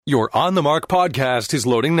Your On the Mark podcast is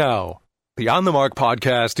loading now. The On the Mark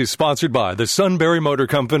podcast is sponsored by the Sunbury Motor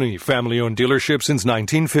Company, family-owned dealership since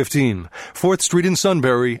 1915, 4th Street in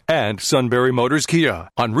Sunbury, and Sunbury Motors Kia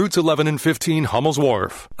on routes 11 and 15 Hummel's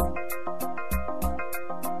Wharf.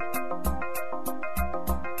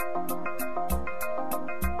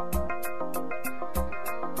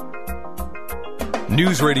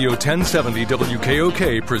 News Radio 1070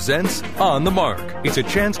 WKOK presents On the Mark. It's a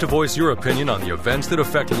chance to voice your opinion on the events that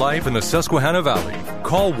affect life in the Susquehanna Valley.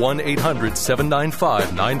 Call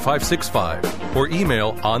 1-800-795-9565 or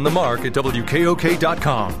email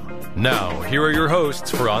onthemark@wkok.com. Now, here are your hosts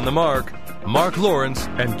for On the Mark, Mark Lawrence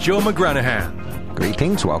and Joe McGranahan.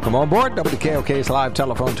 Greetings. Welcome on board WKOK's live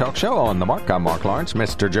telephone talk show On the Mark. I'm Mark Lawrence.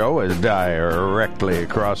 Mr. Joe is directly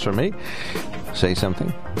across from me. Say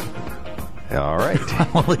something. All right.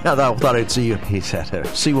 Well, yeah, I thought I'd see you. He said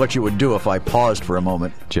see what you would do if I paused for a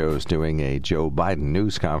moment. Joe's doing a Joe Biden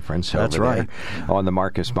news conference. That's right. On the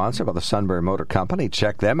Mark is sponsored by the Sunbury Motor Company.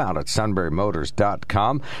 Check them out at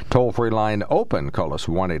sunburymotors.com. Toll-free line open. Call us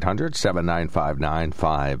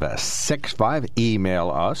 1-800-795-9565. Email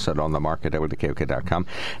us at onthemark@wkok.com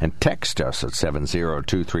and text us at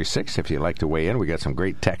 70236 if you'd like to weigh in. We got some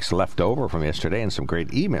great texts left over from yesterday and some great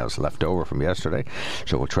emails left over from yesterday.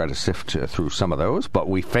 So we'll try to sift through some of those, but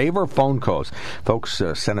we favor phone calls. Folks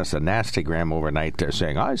sent us a nastygram overnight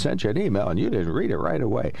saying, I sent you an email and you didn't read it right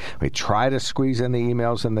away. We try to squeeze in the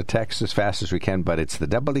emails and the text as fast as we can, but it's the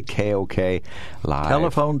WKOK live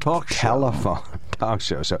telephone talk show.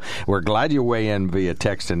 So we're glad you weigh in via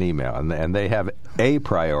text and email, and they have a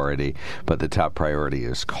priority, but the top priority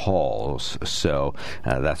is calls. So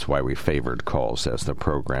that's why we favored calls as the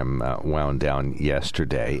program wound down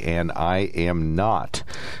yesterday. And I am not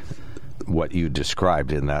what you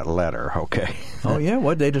described in that letter, okay? Oh, yeah?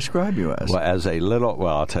 What did they describe you as? Well, as a little,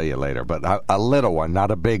 I'll tell you later, but a little one,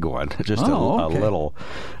 not a big one. Just a little,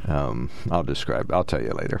 I'll tell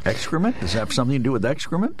you later. Excrement? Does that have something to do with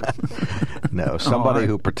excrement? No, somebody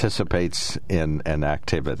who participates in an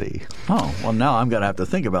activity. Oh, well, now I'm going to have to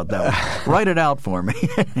think about that one. Write it out for me.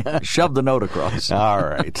 Shove the note across. All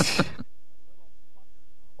right.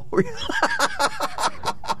 Are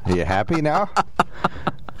you happy now?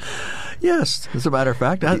 Yes, as a matter of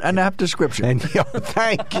fact, an apt description. And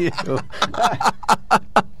thank you.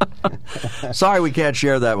 Sorry we can't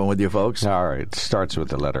share that one with you folks. All right. It starts with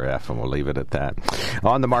the letter F, and we'll leave it at that.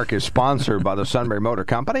 On the Mark is sponsored by the Sunbury Motor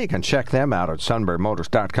Company. You can check them out at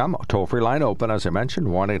sunburymotors.com. Toll-free line open, as I mentioned,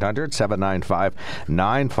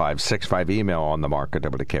 1-800-795-9565. Email on the mark at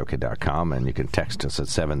wkok.com, and you can text us at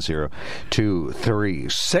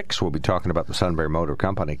 70236. We'll be talking about the Sunbury Motor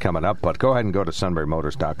Company coming up, but go ahead and go to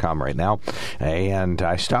sunburymotors.com right now. And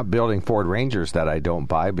I stopped building Ford Rangers that I don't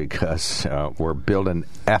buy because we're building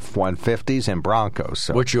F-150s and Broncos.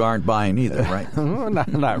 So. Which you aren't buying either, right?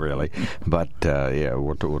 not really. But, yeah,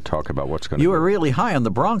 we'll talk about what's going to You were really high on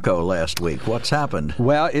the Bronco last week. What's happened?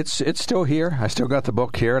 Well, it's still here. I still got the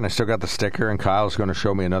book here, and I still got the sticker, and Kyle's going to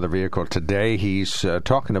show me another vehicle today. He's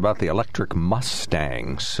talking about the electric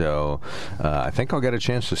Mustang. So I think I'll get a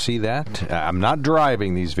chance to see that. I'm not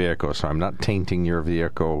driving these vehicles, so I'm not tainting your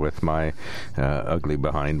vehicle with my ugly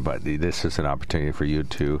behind, but this is an opportunity for you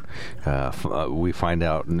to we find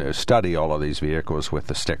out and study all of these vehicles with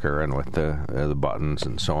the sticker and with the buttons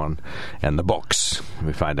and so on, and the books.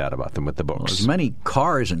 We find out about them with the books. Well, as many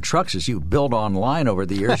cars and trucks as you've built online over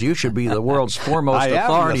the years, you should be the world's foremost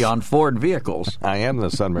authority on Ford vehicles. I am the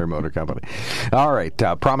Sunbury Motor Company. All right,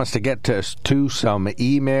 promise to get to some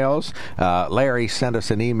emails. Larry sent us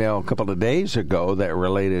an email a couple of days ago that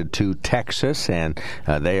related to Texas, and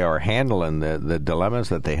they are handling the dilemmas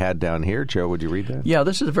that they had down here. Joe, would you read that? Yeah,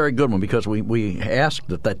 this is a very good one because we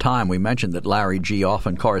asked at that time, we mentioned that Larry G.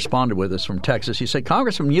 often corresponded with us from Texas. He said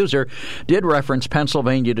Congressman Muser did reference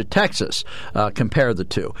Pennsylvania to Texas, compare the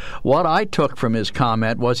two. What I took from his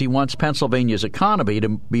comment was he wants Pennsylvania's economy to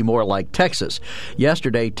be more like Texas.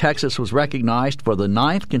 Yesterday, Texas was recognized for the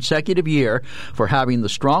 9th consecutive year for having the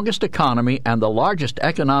strongest economy and the largest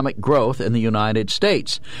economic growth in the United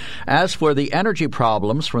States. As for the energy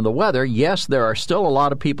problems from the weather, yes, there are still a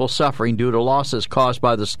lot of people suffering due to losses caused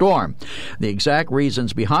by the storm. The exact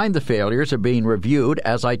reasons behind the failures are being reviewed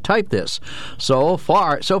as I type this. So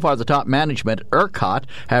far, the top management at ERCOT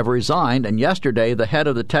have resigned, and yesterday the head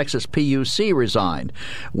of the Texas PUC resigned.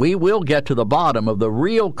 We will get to the bottom of the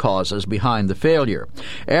real causes behind the failure.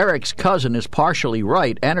 Eric's cousin is partially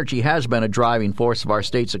right. Energy has been a driving force of our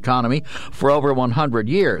state's economy for over 100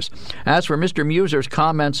 years. As for Mr. Muser's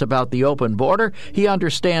comments about the open border, he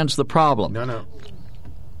understands the problem. No.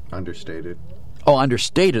 Understated. Oh,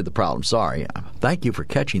 understated the problem. Sorry. Thank you for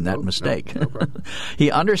catching that mistake. No He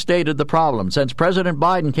understated the problem. Since President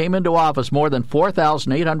Biden came into office, more than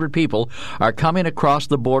 4,800 people are coming across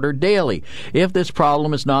the border daily. If this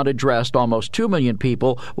problem is not addressed, almost 2 million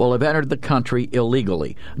people will have entered the country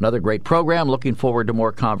illegally. Another great program. Looking forward to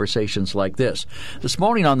more conversations like this. This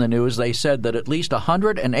morning on the news, they said that at least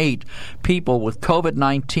 108 people with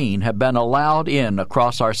COVID-19 have been allowed in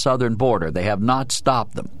across our southern border. They have not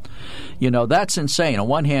stopped them. You know, that's insane. On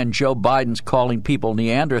one hand, Joe Biden's calling people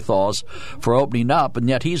Neanderthals for opening up, and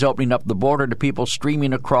yet he's opening up the border to people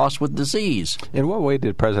streaming across with disease. In what way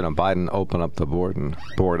did President Biden open up the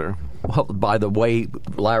border? Well, by the way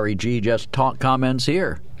Larry G. just comments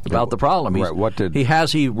here about the problem.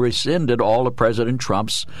 He rescinded all of President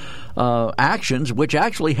Trump's actions, which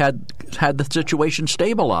actually had the situation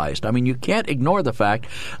stabilized. I mean, you can't ignore the fact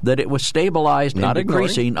that it was stabilized and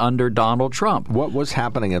decreasing under Donald Trump. What was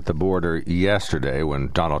happening at the border yesterday when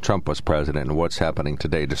Donald Trump was president, and what's happening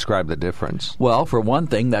today? Describe the difference. Well, for one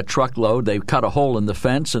thing, that truckload, they cut a hole in the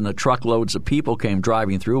fence, and the truckloads of people came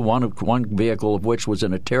driving through, one vehicle of which was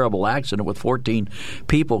in a terrible accident with 14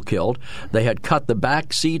 people killed. They had cut the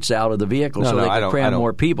back seats out of the vehicle so they could cram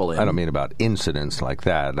more people in. I don't mean about incidents like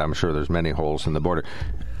that. I'm sure there's many holes in the border.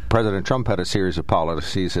 President Trump had a series of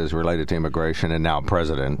policies as related to immigration, and now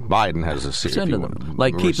President Biden has a series.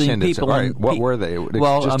 Like keeping people in. What were they?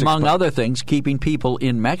 Well, among other things, keeping people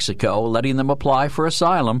in Mexico, letting them apply for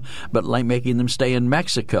asylum, but making them stay in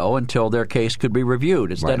Mexico until their case could be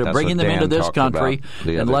reviewed, instead of bringing them into this country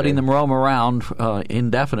and letting them roam around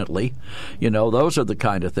indefinitely. You know, those are the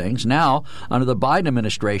kind of things. Now, under the Biden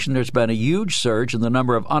administration, there's been a huge surge in the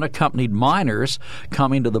number of unaccompanied minors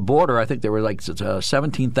coming to the border. I think there were like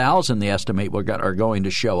 17,000 they estimate are going to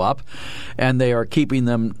show up, and they are keeping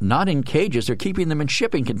them not in cages, they're keeping them in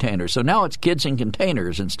shipping containers. So now it's kids in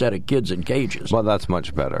containers instead of kids in cages. Well, that's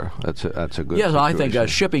much better. That's a good Yes, situation. I think a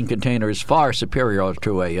shipping container is far superior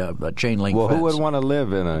to a chain link fence. Well, who would want to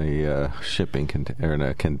live in a shipping container, in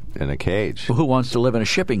a cage? Well, who wants to live in a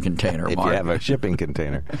shipping container, if Mark? you have a shipping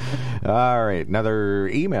container. All right, another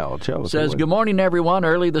email. Joe says, good morning, everyone.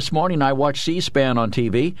 Early this morning, I watched C-SPAN on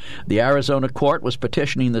TV. The Arizona court was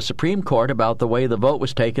petitioning the Supreme Court about the way the vote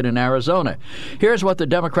was taken in Arizona. Here's what the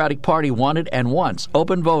Democratic Party wanted and wants: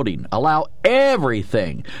 open voting. Allow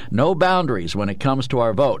everything. No boundaries when it comes to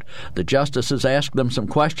our vote. The justices asked them some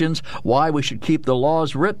questions, why we should keep the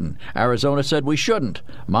laws written. Arizona said we shouldn't.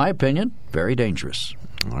 My opinion, very dangerous.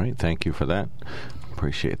 All right, thank you for that.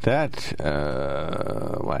 Appreciate that.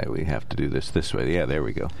 Why we have to do this way? Yeah, there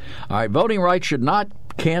we go. All right, voting rights should not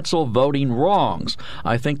cancel voting wrongs.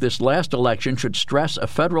 I think this last election should stress a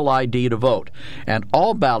federal ID to vote, and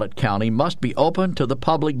all ballot counting must be open to the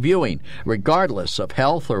public viewing, regardless of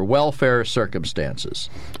health or welfare circumstances.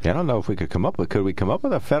 Yeah, I don't know if we could come up with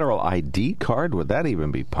a federal ID card? Would that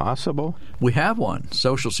even be possible? We have one,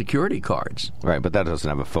 Social Security cards. Right, but that doesn't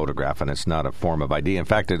have a photograph, and it's not a form of ID. In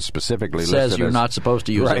fact, it specifically says you're not supposed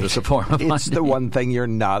to use it as a form of ID. It's the one thing you're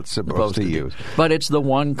not supposed to use. But it's the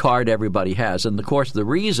one card everybody has, and of course the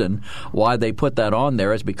reason why they put that on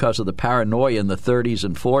there is because of the paranoia in the 30s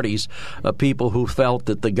and 40s of people who felt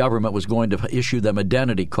that the government was going to issue them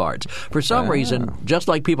identity cards. For some reason, just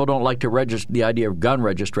like people don't like to register the idea of gun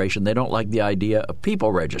registration, they don't like the idea of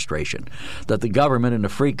people registration, that the government in a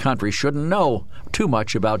free country shouldn't know too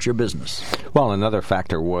much about your business. Well, another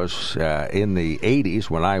factor was in the 80s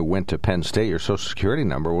when I went to Penn State, your Social Security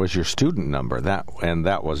number was your student number.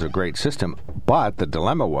 That was a great system. But the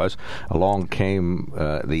dilemma was along came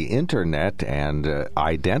the Internet and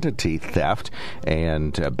identity theft,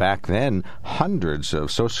 and back then hundreds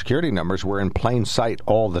of Social Security numbers were in plain sight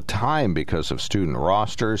all the time because of student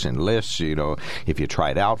rosters and lists. You know, if you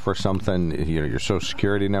tried out for something, you know, your Social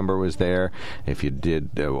Security number was there. If you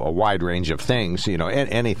did a wide range of things, you know,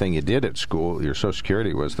 anything you did at school, your Social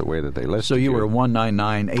Security was the way that they listed. So you were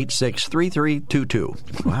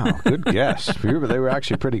 199-863322. Wow, good guess. They were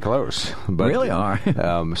actually pretty close. But, really are.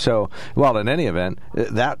 Well, in any event,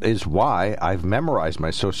 that is why I've memorized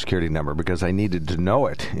my Social Security number, because I needed to know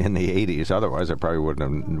it in the 80s. Otherwise, I probably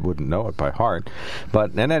wouldn't know it by heart.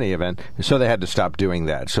 But in any event, so they had to stop doing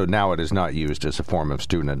that. So now it is not used as a form of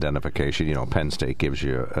student identification. You know, Penn State gives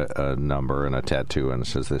you a number and a tattoo and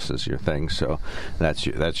says this is your thing. So that's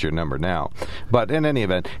your number now. But in any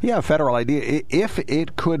event, yeah, federal ID, if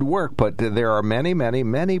it could work, but there are many, many,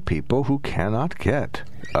 many people who cannot get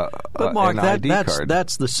But Mark,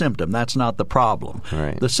 that's the symptom. That's not the problem.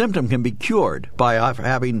 Right. The symptom can be cured by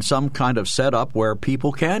having some kind of setup where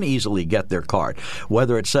people can easily get their card,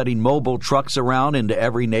 whether it's setting mobile trucks around into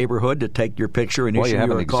every neighborhood to take your picture and issue you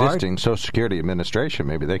have an a card. existing Social Security Administration.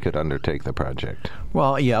 Maybe they could undertake the project.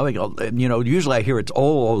 Well, yeah, usually I hear it's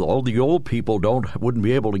all the old people wouldn't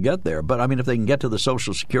be able to get there. But I mean, if they can get to the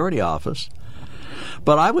Social Security office.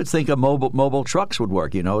 But I would think mobile trucks would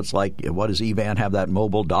work. It's like, what does Evan have, that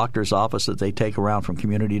mobile doctor's office that they take around from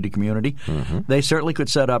community to community? Mm-hmm. They certainly could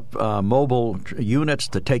set up mobile units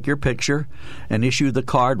to take your picture and issue the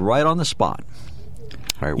card right on the spot.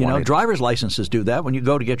 Right, driver's licenses do that. When you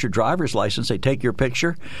go to get your driver's license, they take your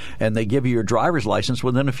picture and they give you your driver's license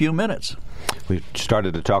within a few minutes. We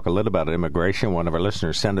started to talk a little about immigration. One of our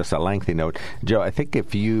listeners sent us a lengthy note. Joe, I think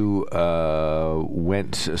if you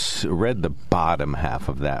read the bottom half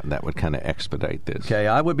of that would kind of expedite this. Okay,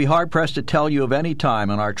 I would be hard-pressed to tell you of any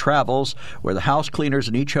time in our travels where the house cleaners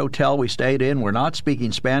in each hotel we stayed in were not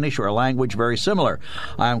speaking Spanish or a language very similar.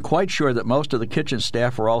 I am quite sure that most of the kitchen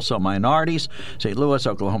staff were also minorities. St. Louis,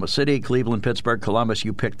 Oklahoma City, Cleveland, Pittsburgh, Columbus,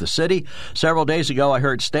 you picked the city. Several days ago, I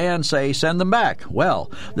heard Stan say, send them back.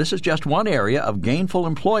 Well, this is just one area of gainful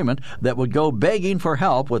employment that would go begging for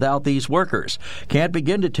help without these workers. Can't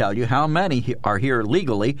begin to tell you how many are here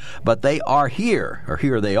legally, but they are here, or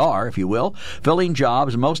here they are, if you will, filling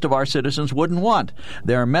jobs most of our citizens wouldn't want.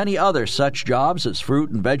 There are many other such jobs as fruit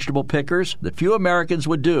and vegetable pickers that few Americans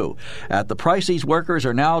would do. At the price these workers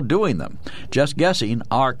are now doing them. Just guessing,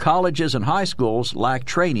 our colleges and high schools lack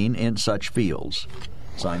training in such fields.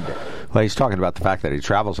 Signed, Dave. Well, he's talking about the fact that he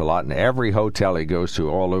travels a lot, and every hotel he goes to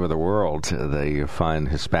all over the world, they find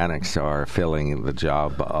Hispanics are filling the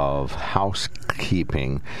job of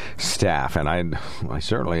housekeeping staff. And I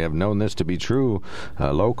certainly have known this to be true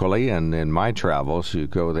locally, and in my travels, you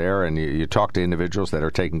go there and you talk to individuals that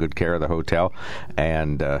are taking good care of the hotel,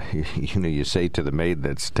 and you say to the maid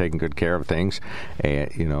that's taking good care of things,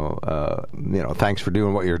 thanks for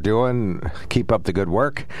doing what you're doing, keep up the good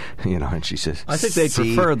work, and she says, I think they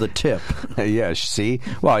prefer the tip. Yeah, see?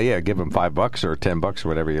 Well, yeah, give them $5 or $10 or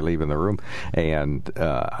whatever you leave in the room. And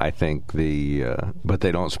I think but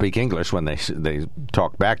they don't speak English when they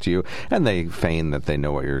talk back to you, and they feign that they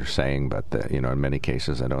know what you're saying. But, in many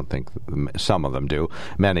cases, I don't think some of them do.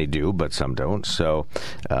 Many do, but some don't. So,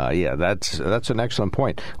 that's an excellent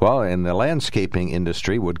point. Well, and the landscaping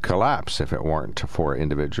industry would collapse if it weren't for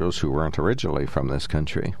individuals who weren't originally from this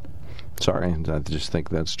country. Sorry, I just think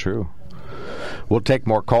that's true. We'll take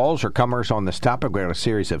more calls or comers on this topic. We have a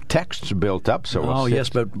series of texts built up. Yes,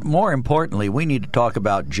 but more importantly, we need to talk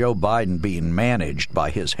about Joe Biden being managed by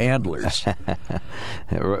his handlers.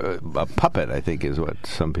 A puppet, I think, is what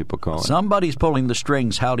some people call it. Somebody's pulling the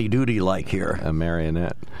strings howdy-doody like here. A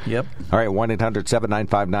marionette. Yep. All right,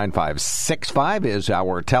 1-800-795-9565 is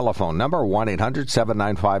our telephone number,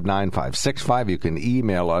 1-800-795-9565. You can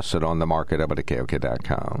email us at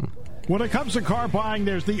onthemarket@KOK.com. When it comes to car buying,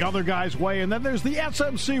 there's the other guy's way, and then there's the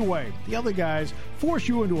SMC way. The other guys force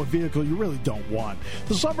you into a vehicle you really don't want.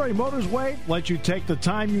 The Sunbury Motors way lets you take the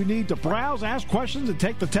time you need to browse, ask questions, and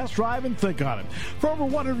take the test drive and think on it. For over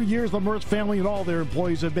 100 years, the Mertz family and all their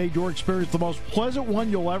employees have made your experience the most pleasant one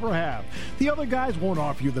you'll ever have. The other guys won't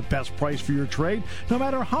offer you the best price for your trade, no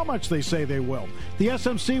matter how much they say they will. The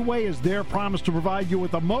SMC way is their promise to provide you with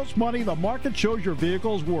the most money the market shows your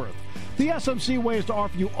vehicle is worth. The SMC way is to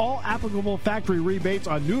offer you all applicable factory rebates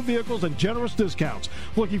on new vehicles and generous discounts.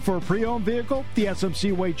 Looking for a pre-owned vehicle? The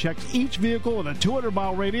SMC way checks each vehicle in a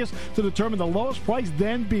 200-mile radius to determine the lowest price,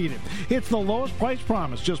 then beat it. It's the lowest price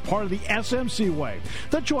promise, just part of the SMC way.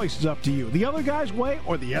 The choice is up to you, the other guy's way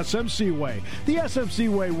or the SMC way. The SMC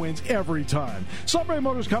way wins every time. Sunbury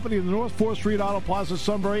Motors Company in the North 4th Street Auto Plaza,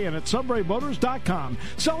 Sunbury, and at sunburymotors.com.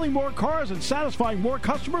 Selling more cars and satisfying more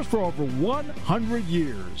customers for over 100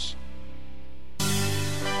 years.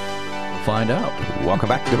 Find out. Welcome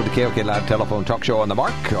back to the KOK Live Telephone Talk Show on the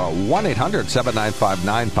Mark.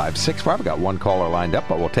 1-800-795-9565. We've got one caller lined up,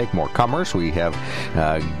 but we'll take more comers. We have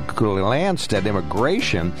glanced at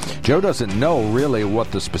immigration. Joe doesn't know really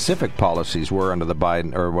what the specific policies were under the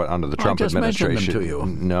Biden or under the Trump administration. I just mentioned them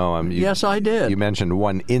to you. No, yes, I did. You mentioned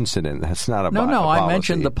one incident. That's not a policy. No, I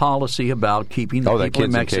mentioned the policy about keeping the people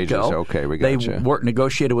in Mexico. In cages. Okay, we got you. They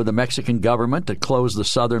negotiated with the Mexican government to close the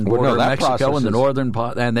southern border of Mexico and the northern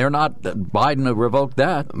part, and they're not. Biden revoked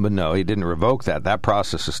that. But no, he didn't revoke that. That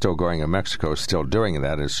process is still going, and Mexico is still doing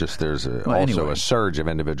that. It's just there's also a surge of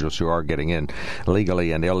individuals who are getting in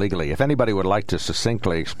legally and illegally. If anybody would like to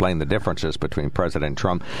succinctly explain the differences between President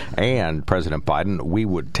Trump and President Biden, we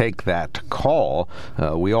would take that call.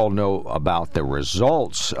 We all know about the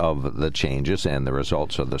results of the changes and the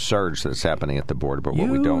results of the surge that's happening at the border, but what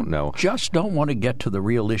we don't know. Just don't want to get to the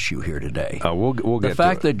real issue here today. We'll get to it. The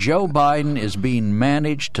fact that Joe Biden is being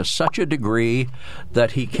managed to such a degree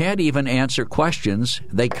that he can't even answer questions.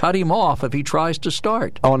 They cut him off if he tries to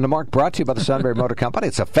start. On the Mark, brought to you by the Sunbury Motor Company.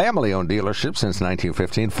 It's a family-owned dealership since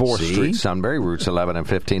 1915. 4th Street, Sunbury, routes 11 and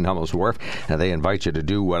 15, Hummel's Wharf. And they invite you to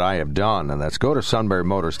do what I have done, and that's go to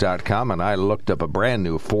sunburymotors.com. And I looked up a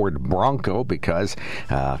brand-new Ford Bronco because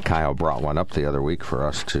Kyle brought one up the other week for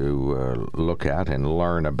us to look at and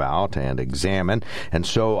learn about and examine. And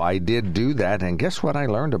so I did do that, and guess what I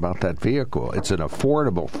learned about that vehicle? It's an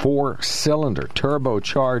affordable 4-cylinder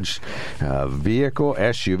turbocharged vehicle,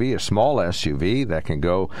 SUV, a small SUV that can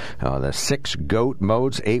go the 6 GOAT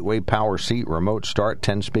modes, 8-way power seat, remote start,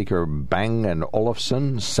 10-speaker Bang &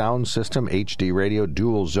 Olufsen sound system, HD radio,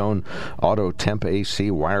 dual zone auto temp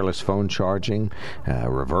AC, wireless phone charging,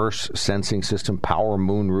 reverse sensing system, power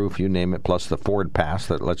moonroof, you name it, plus the Ford Pass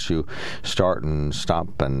that lets you start and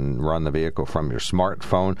stop and run the vehicle from your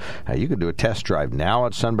smartphone. You can do a test drive now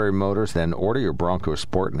at Sunbury Motors, then order your Bronco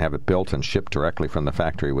Sport and have it built and shipped directly from the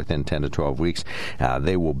factory within 10 to 12 weeks.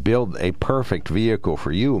 They will build a perfect vehicle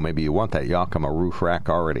for you. Maybe you want that Yakima roof rack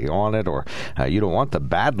already on it, or you don't want the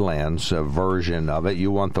Badlands version of it.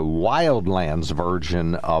 You want the Wildlands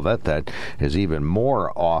version of it that is even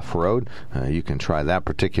more off-road. You can try that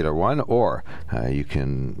particular one, or you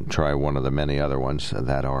can try one of the many other ones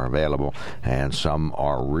that are available. And some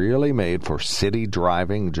are really made for city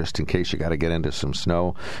driving, just in case you got to get into some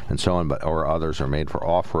snow and so on, or others are made for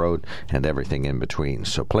off-road and everything in between.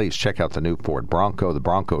 So please check out the new Ford Bronco, the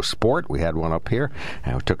Bronco Sport. We had one up here,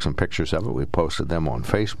 and we took some pictures of it. We posted them on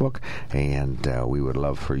Facebook, and we would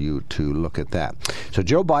love for you to look at that. So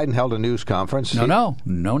Joe Biden held a news conference. No.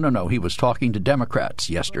 He was talking to Democrats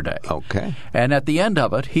yesterday. Okay. And at the end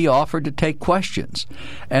of it, he offered to take questions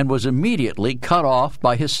and was immediately cut off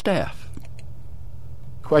by his staff.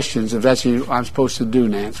 Questions, if that's what I'm supposed to do,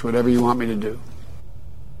 Nance, whatever you want me to do.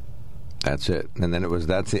 That's it. And then it was,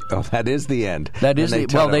 that's it. Oh, that is the end. That is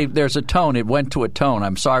there's a tone. It went to a tone.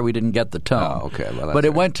 I'm sorry we didn't get the tone. Oh, okay. Well, but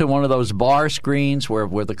it went to one of those bar screens where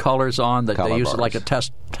the color's on, that they use it like a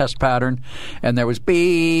test pattern. And there was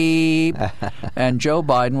beep. And Joe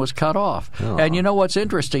Biden was cut off. Oh. And you know what's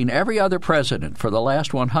interesting? Every other president for the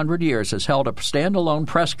last 100 years has held a standalone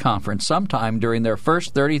press conference sometime during their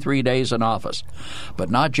first 33 days in office.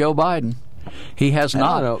 But not Joe Biden. He has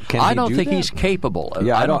not. I don't think he's capable.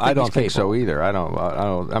 Yeah, I don't think so either. I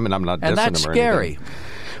mean, I'm not dissing him or anything. And that's scary.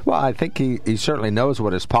 Well, I think he certainly knows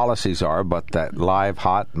what his policies are, but that live,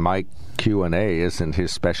 hot mic Q&A isn't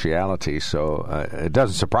his specialty, so it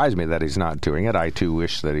doesn't surprise me that he's not doing it. I, too,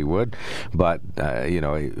 wish that he would, but, he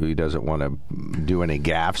doesn't want to do any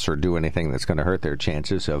gaffes or do anything that's going to hurt their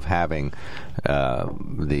chances of having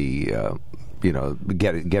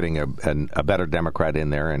getting a better Democrat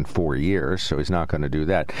in there in 4 years, so he's not going to do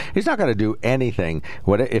that. He's not going to do anything.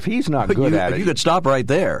 If he's not good at it... You could stop right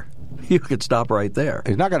there. You could stop right there.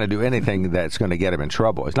 He's not going to do anything that's going to get him in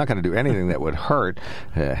trouble. He's not going to do anything that would hurt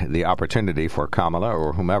the opportunity for Kamala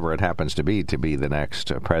or whomever it happens to be the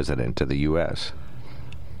next president of the U.S.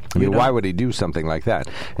 I mean, why would he do something like that?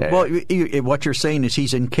 Well, what you're saying is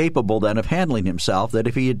he's incapable then of handling himself, that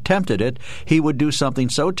if he attempted it, he would do something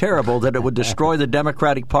so terrible that it would destroy the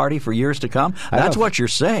Democratic Party for years to come? That's what you're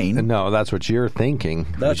saying. No, that's what you're thinking.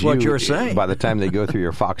 That's what you're saying. By the time they go through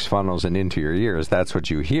your Fox funnels and into your ears, that's what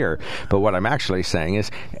you hear. But what I'm actually saying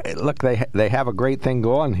is, look, they have a great thing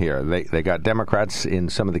going here. They got Democrats in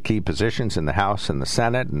some of the key positions in the House and the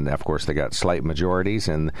Senate, and, of course, they got slight majorities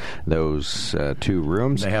in those two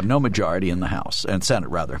rooms. They have no majority in the House and Senate,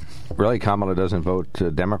 rather. Really? Kamala doesn't vote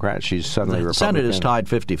Democrat? She's suddenly Republican? The Senate is tied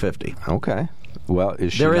 50-50. Okay. Well,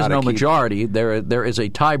 is she there is not no majority. There is a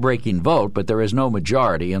tie-breaking vote, but there is no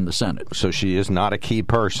majority in the Senate. So she is not a key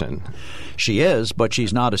person. She is, but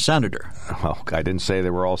she's not a senator. Well, I didn't say they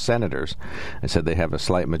were all senators. I said they have a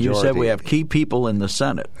slight majority. You said we have key people in the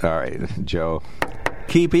Senate. All right, Joe.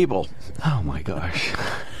 Key people. Oh, my gosh.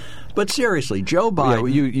 But seriously, Joe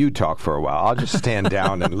Biden... Yeah, you talk for a while. I'll just stand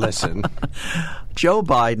down and listen. Joe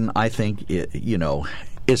Biden, I think,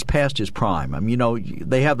 is past his prime. I mean,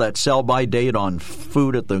 they have that sell-by date on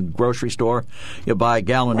food at the grocery store. You buy a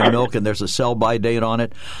gallon of milk and there's a sell-by date on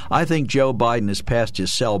it. I think Joe Biden is past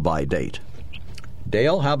his sell-by date.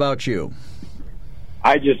 Dale, how about you?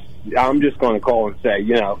 I'm just going to call and say,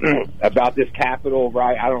 about this Capitol,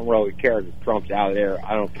 right? I don't really care if Trump's out there.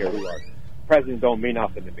 I don't care who are. Presidents don't mean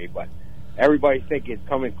nothing to me, but everybody think it's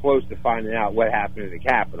coming close to finding out what happened in the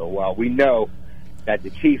Capitol. Well, we know that the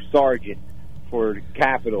chief sergeant for the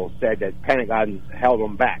Capitol said that Pentagon held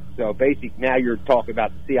them back. So basically now you're talking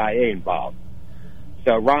about the CIA involved.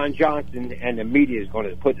 So Ron Johnson and the media is going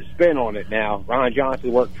to put the spin on it now. Ron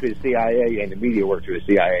Johnson worked for the CIA and the media worked for the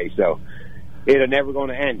CIA. So it's never going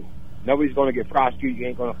to end. Nobody's going to get prosecuted. You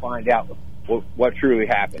ain't going to find out what truly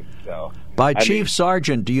happened. So by chief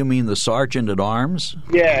sergeant, do you mean the sergeant at arms?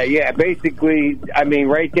 Yeah. Basically,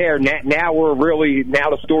 right there. Now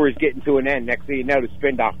the story's getting to an end. Next thing you know, the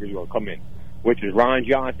spin doctor's going to come in, which is Ron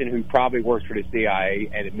Johnson, who probably works for the CIA,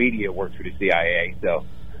 and the media works for the CIA. So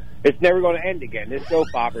it's never going to end again. This soap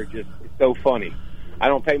opera is so funny. I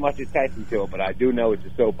don't pay much attention to it, but I do know it's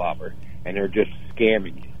a soap opera, and they're just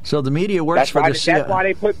scamming you. So the media works for the CIA. That's why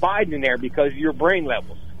they put Biden in there, because of your brain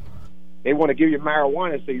levels. They want to give you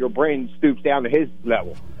marijuana so your brain stoops down to his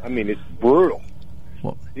level. It's brutal.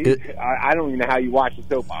 Well, I don't even know how you watch a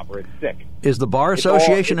soap opera. It's sick. Is the Bar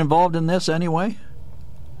Association involved in this anyway?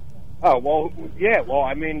 Oh, well, yeah.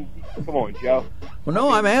 Well, come on, Joe. Well, no,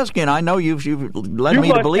 I'm asking. I know you've led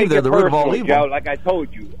me to believe they're the root of all evil. Joe, like I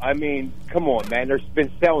told you. Come on, man. They've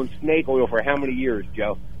been selling snake oil for how many years,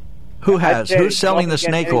 Joe? Who has? Who's selling the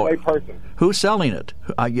snake oil? Person. Who's selling it?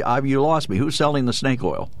 You lost me. Who's selling the snake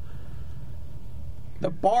oil? The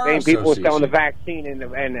Bar Same Association. people selling the vaccine and the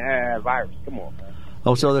virus. Come on, man.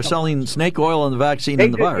 Oh, so they're selling snake oil and the vaccine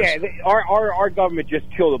and the virus. Yeah, our government just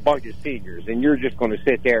killed a bunch of seniors, and you're just going to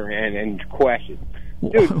sit there and question.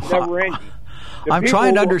 Dude, it's never ending. I'm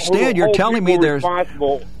trying to understand. You're telling me there's...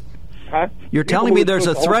 You're telling me there's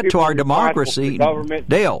a threat to our democracy.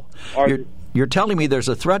 Dale, you're telling me there's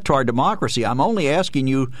a threat to our democracy. I'm only asking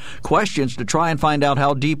you questions to try and find out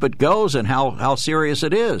how deep it goes and how serious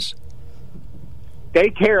it is. They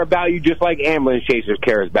care about you just like ambulance chasers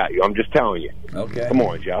care about you. I'm just telling you. Okay. Come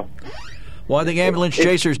on, Joe. Well, I think ambulance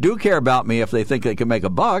chasers do care about me if they think they can make a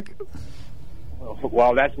buck.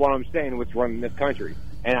 Well, that's what I'm saying, what's running this country.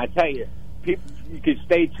 And I tell you, people, you can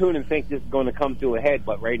stay tuned and think this is going to come to a head,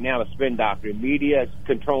 but right now the spin doctor, media is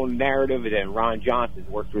controlling the narrative, and then Ron Johnson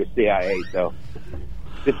works for the CIA. So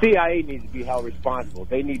the CIA needs to be held responsible.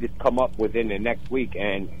 They need to come up within the next week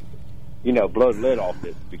and, blow the lid off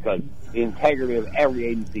this, because the integrity of every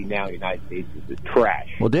agency now in the United States is trash.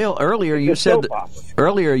 Well, Dale, earlier you said that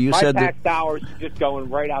tax dollars are just going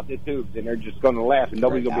right out the tubes, and they're just going to laugh, and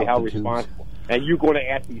nobody's going to be held responsible. And you're going to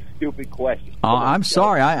ask these stupid questions. I'm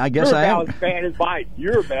sorry. I guess I am. You're about as bad as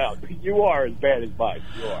Biden. You are as bad as Biden.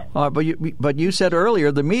 You are. But you said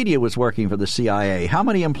earlier the media was working for the CIA. How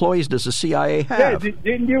many employees does the CIA have? Yeah,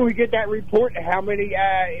 didn't you get that report? How many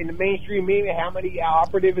in the mainstream media? How many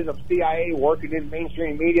operatives of CIA working in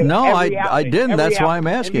mainstream media? No, I didn't. That's why I'm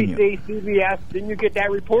asking NBC, you. CBS. Didn't you get that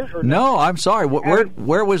report? Or no, I'm sorry.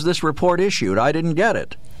 Where was this report issued? I didn't get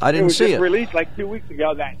it. I didn't see it. It was released like 2 weeks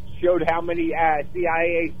ago. That showed how many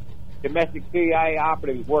domestic CIA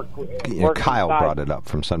operatives work. Kyle brought it up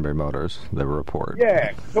from Sunbury Motors, the report.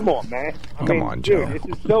 Yeah, come on, man. Come on, Joe. Dude,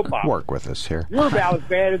 this is soap opera. Work with us here. You're about as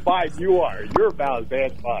bad as Biden. You are. You're about as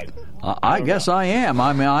bad as Biden. I guess I am.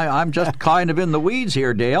 I'm just kind of in the weeds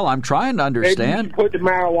here, Dale. I'm trying to understand. Maybe you put the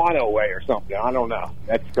marijuana away or something. I don't know.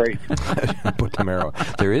 That's crazy. Put the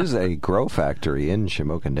marijuana. There is a grow factory in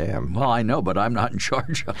Shamokin Dam. Well, I know, but I'm not in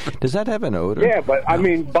charge of it. Does that have an odor? Yeah, but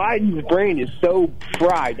Biden's brain is so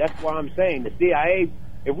fried. That's what I'm saying. The CIA.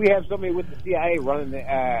 If we have somebody with the CIA running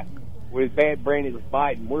with bad brain as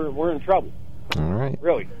Biden, we're in trouble. All right.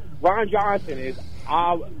 Really, Ron Johnson is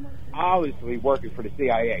obviously working for the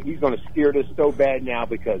CIA. He's going to steer this so bad now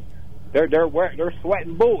because they're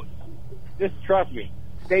sweating bullets. Just trust me.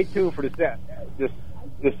 Stay tuned for this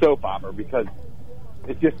soap opera, because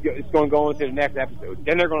it's going to go into the next episode.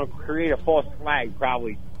 Then they're going to create a false flag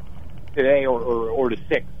probably today or the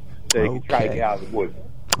 6th, so they can try to get out of the woods.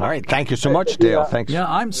 All right, thank you so much, Dale. Thanks. Yeah,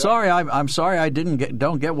 I'm sorry. I'm sorry I don't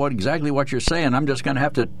get exactly what you're saying. I'm just going to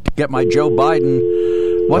have to get my Joe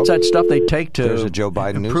Biden. What's that stuff they take to There's a Joe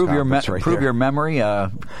Biden news conference right prove there. your memory?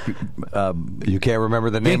 You can't remember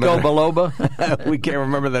the name Ginkgo of it. biloba? We can't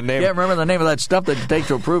remember the name. Can't remember the name of that stuff that you take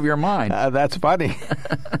to improve your mind. That's funny.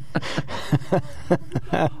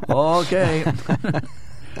 Okay.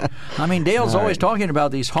 I mean, Dale's always talking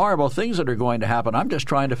about these horrible things that are going to happen. I'm just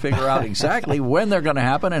trying to figure out exactly when they're going to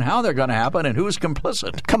happen and how they're going to happen and who's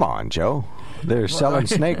complicit. Come on, Joe. They're selling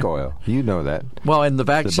snake oil. You know that. Well, in the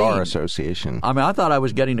vaccine. The Bar Association. I mean, I thought I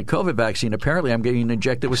was getting a COVID vaccine. Apparently, I'm getting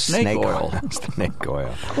injected with snake oil. Snake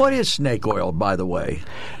oil. What is snake oil, by the way?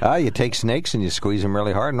 You take snakes and you squeeze them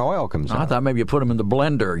really hard and oil comes out. I thought maybe you put them in the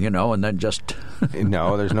blender, and then just...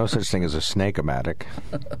 No, there's no such thing as a snake-o-matic.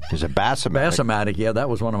 There's a bass-o-matic. Bass-o-matic, yeah, that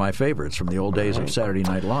was one of my favorites from the old days of Saturday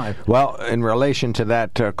Night Live. Well, in relation to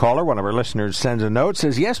that caller, one of our listeners sends a note,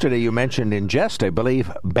 says, yesterday you mentioned in jest, I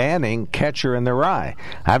believe, banning Catcher in the Rye.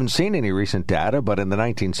 I haven't seen any recent data, but in the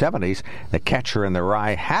 1970s, The Catcher in the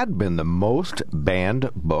Rye had been the most banned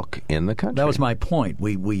book in the country. That was my point.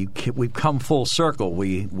 We've come full circle.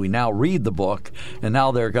 We now read the book, and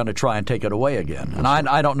now they're going to try and take it away again. And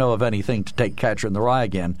I don't know of anything to take Catcher in the Rye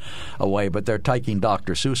again away, but they're taking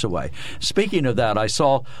Dr. Seuss away. Speaking of that, I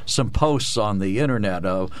saw some posts on the internet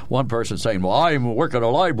of one person saying, well, I work at a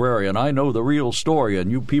library, and I know the real story, and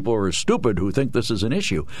you people are stupid who think this is an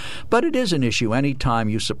issue. But it is an issue anytime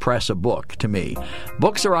you suppress a book, to me.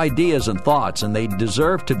 Books are ideas and thoughts, and they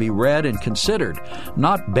deserve to be read and considered,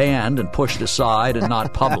 not banned and pushed aside and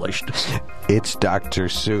not published. It's Dr.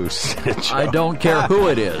 Seuss. I don't care who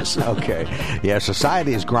it is. Okay. Yeah,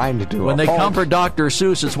 society is grinded to a halt. When they come for Dr.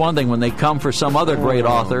 Seuss, it's one thing. When they come for some other great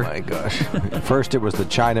author... Oh, my gosh. First it was the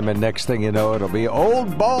Chinaman. Next thing you know, it'll be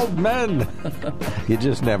old bald men. You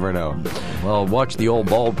just never know. Well, watch the old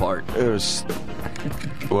bald part.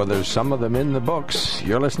 Well, there's some of them in the books.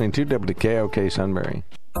 You're listening to WKOK Sunbury.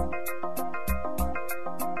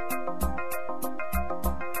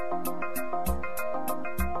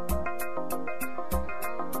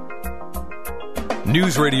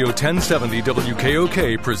 News Radio 1070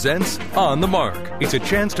 WKOK presents On the Mark. It's a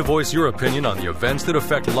chance to voice your opinion on the events that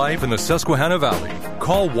affect life in the Susquehanna Valley.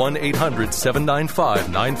 Call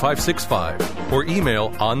 1-800-795-9565 or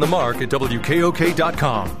email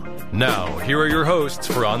onthemark@wkok.com. Now, here are your hosts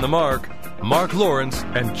for On the Mark, Mark Lawrence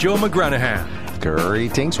and Joe McGranahan.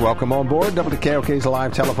 Greetings. Welcome on board WKOK's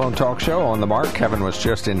live telephone talk show On the Mark. Kevin was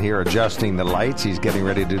just in here adjusting the lights. He's getting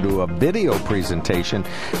ready to do a video presentation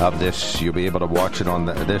of this. You'll be able to watch it on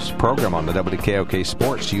this program on the WKOK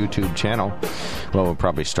Sports YouTube channel. Well, we'll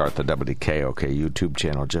probably start the WKOK YouTube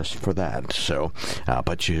channel just for that. So,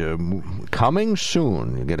 but coming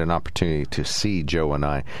soon, you get an opportunity to see Joe and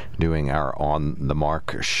I doing our On the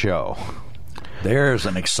Mark show. There's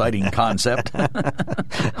an exciting concept.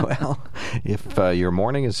 Well, if your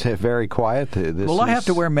morning is very quiet, I have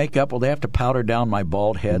to wear makeup? Will they have to powder down my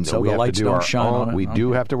bald head so the lights don't shine on it? We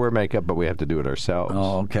do have to wear makeup, but we have to do it ourselves.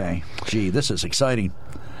 Oh, okay. Gee, this is exciting.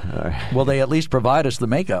 Will they at least provide us the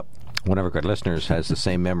makeup? One of our good listeners has the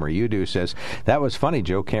same memory you do, says, that was funny,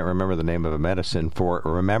 Joe can't remember the name of a medicine for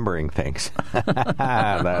remembering things.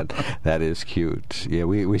 That is cute. Yeah,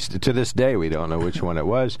 we to this day, we don't know which one it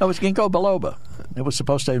was. Oh, it's ginkgo biloba. It was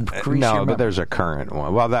supposed to increase your memory. But there's a current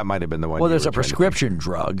one. Well, that might have been the one. Well, there's a prescription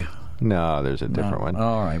drug. No, there's a different one.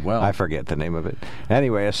 All right, well. I forget the name of it.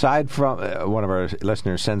 Anyway, aside from, one of our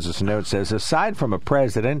listeners sends us a note, says, aside from a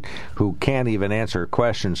president who can't even answer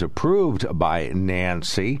questions approved by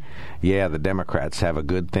Nancy, yeah, the Democrats have a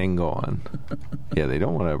good thing going. Yeah, they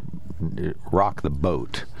don't want to rock the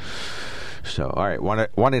boat. So, all right,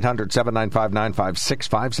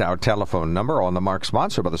 1-800-795-9565 is our telephone number. On the Mark,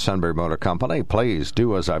 sponsored by the Sunbury Motor Company. Please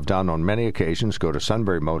do as I've done on many occasions. Go to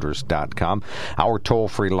sunburymotors.com. Our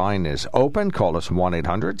toll-free line is open. Call us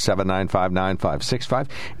 1-800-795-9565.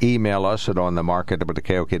 Email us at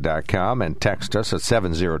onthemark@wkok.com and text us at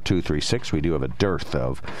 70236. We do have a dearth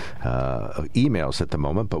of emails at the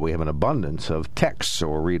moment, but we have an abundance of texts, so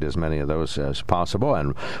we'll read as many of those as possible,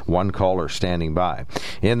 and one caller standing by.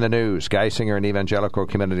 In the news, Geisinger and Evangelical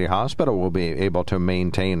Community Hospital will be able to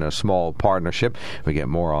maintain a small partnership. We get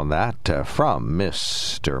more on that from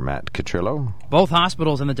Mr. Matt Catrillo. Both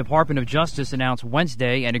hospitals and the Department of Justice announced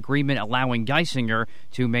Wednesday an agreement allowing Geisinger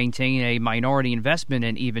to maintain a minority investment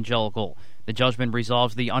in Evangelical. The judgment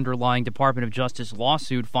resolves the underlying Department of Justice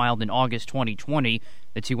lawsuit filed in August 2020.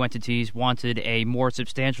 The two entities wanted a more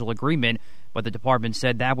substantial agreement, but the department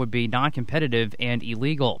said that would be non-competitive and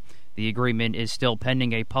illegal. The agreement is still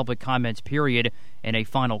pending a public comments period and a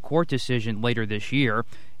final court decision later this year.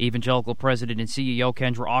 Evangelical President and CEO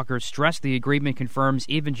Kendra Aukers stressed the agreement confirms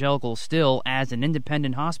Evangelical still as an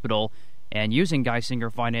independent hospital and using Geisinger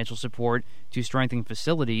financial support to strengthen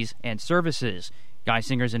facilities and services.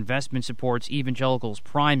 Geisinger's investment supports Evangelical's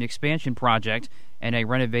Prime expansion project and a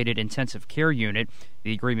renovated intensive care unit.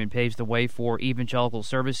 The agreement paves the way for Evangelical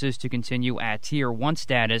services to continue at Tier 1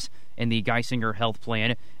 status in the Geisinger Health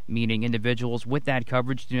Plan, meaning individuals with that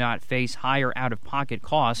coverage do not face higher out-of-pocket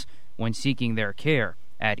costs when seeking their care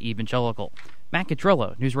at Evangelical. Matt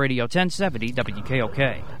Catrillo, News Radio 1070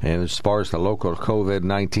 WKOK. And as far as the local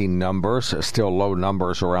COVID-19 numbers, still low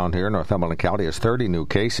numbers around here. Northumberland County has 30 new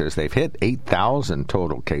cases. They've hit 8,000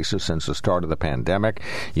 total cases since the start of the pandemic.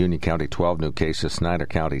 Union County, 12 new cases. Snyder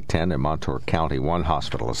County, 10. And Montour County, 1.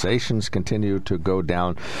 Hospitalizations continue to go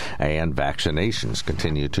down, and vaccinations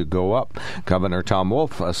continue to go up. Governor Tom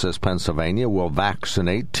Wolf says Pennsylvania will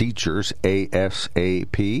vaccinate teachers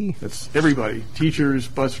ASAP. That's everybody. Teachers,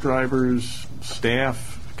 bus drivers,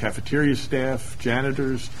 staff, cafeteria staff,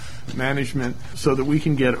 janitors, management, so that we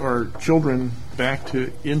can get our children back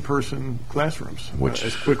to in-person classrooms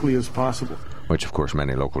as quickly as possible. Which, of course,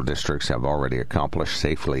 many local districts have already accomplished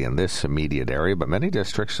safely in this immediate area, but many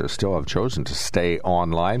districts still have chosen to stay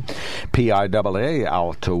online. PIAA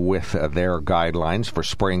out with their guidelines for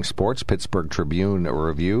spring sports. Pittsburgh Tribune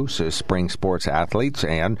Review says spring sports athletes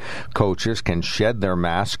and coaches can shed their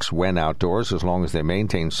masks when outdoors as long as they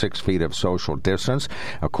maintain 6 feet of social distance.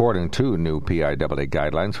 According to new PIAA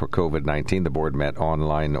guidelines for COVID-19, the board met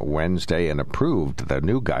online Wednesday and approved the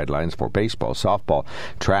new guidelines for baseball, softball,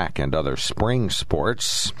 track, and other spring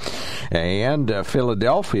sports. And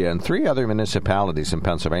Philadelphia and 3 other municipalities in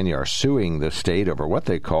Pennsylvania are suing the state over what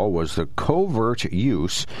they call was the covert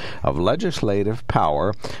use of legislative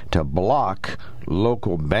power to block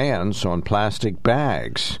local bans on plastic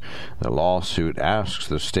bags. The lawsuit asks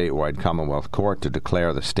the statewide Commonwealth Court to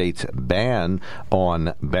declare the state's ban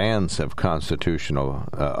on bans on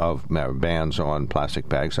plastic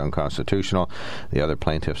bags unconstitutional. The other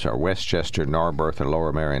plaintiffs are Westchester, Narberth, and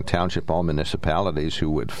Lower Merion Township, all municipalities who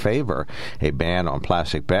would favor a ban on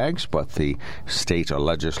plastic bags, but the state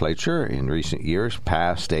legislature in recent years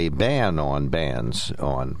passed a ban on bans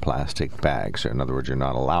on plastic bags. In other words, you're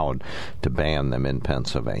not allowed to ban them in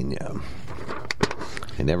Pennsylvania.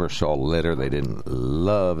 They never saw litter they didn't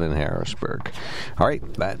love in Harrisburg. All right,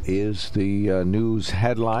 that is the news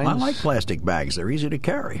headlines. I like plastic bags. They're easy to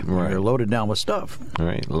carry. Right. They're loaded down with stuff. All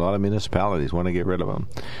right, a lot of municipalities want to get rid of them.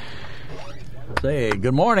 Say,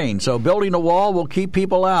 good morning. So building a wall will keep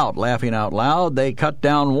people out. Laughing out loud. They cut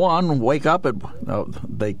down one. Wake up.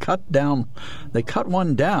 They cut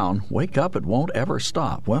one down. Wake up. It won't ever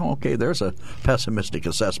stop. Well, okay. There's a pessimistic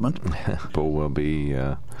assessment. People will be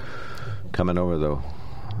coming over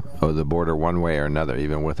the border one way or another,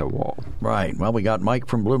 even with a wall. Right. Well, we got Mike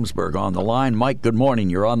from Bloomsburg on the line. Mike, good morning.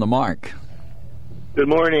 You're on the mark. Good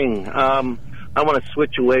morning. I want to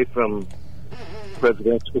switch away from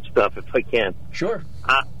presidential stuff if I can. Sure.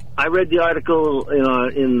 I read the article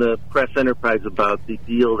in the Press Enterprise about the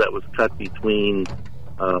deal that was cut between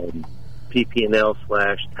PP&L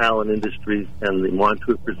 / Talon Industries and the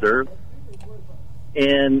Montour Preserve.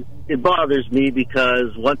 And it bothers me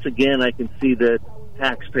because, once again, I can see that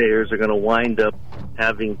taxpayers are going to wind up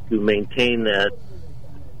having to maintain that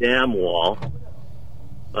dam wall.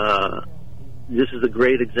 This is a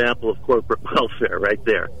great example of corporate welfare right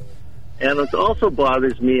there. And it also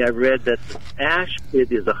bothers me, I read that the ash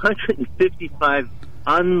pit is 155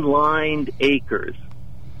 unlined acres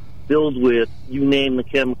filled with, you name the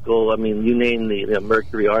chemical, you name the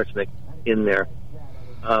mercury, arsenic in there.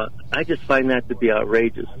 I just find that to be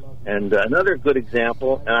outrageous. And another good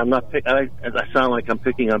example, and I'm not I sound like I'm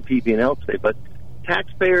picking on PP&L today, but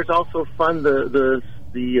taxpayers also fund the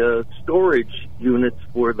storage units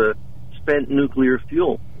for the spent nuclear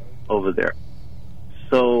fuel over there.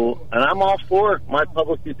 So, and I'm all for my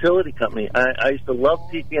public utility company. I used to love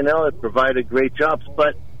PP&L. It provided great jobs,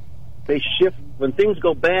 but they shift, when things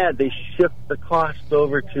go bad, they shift the cost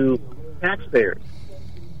over to taxpayers.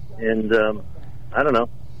 And I don't know.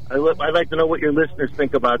 I'd like to know what your listeners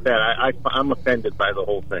think about that. I'm offended by the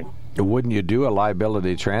whole thing. Wouldn't you do a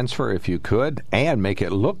liability transfer if you could and make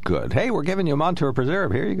it look good? Hey, we're giving you Montour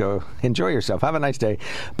Preserve. Here you go. Enjoy yourself. Have a nice day.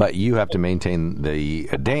 But you have to maintain the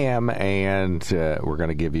dam, and we're going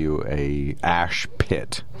to give you a ash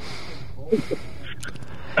pit.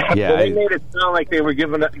 Yeah, well, they made it sound like they were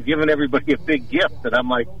giving everybody a big gift, and I'm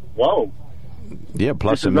like, whoa. Yeah,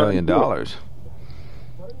 plus $1 million.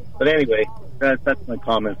 But anyway, That's my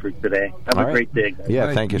comment for today. Have a great day, guys.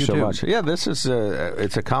 Yeah, thank you so too. much. Yeah, this is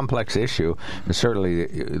it's a complex issue. Certainly,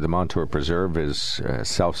 the Montour Preserve is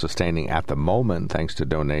self-sustaining at the moment, thanks to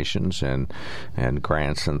donations and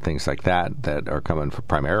grants and things like that are coming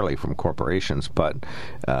primarily from corporations. But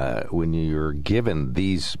when you're given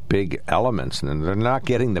these big elements, and they're not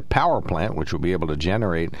getting the power plant, which will be able to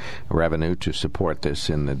generate revenue to support this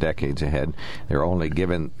in the decades ahead, they're only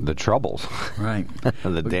given the troubles, right?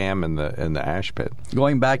 The dam and the ash pit.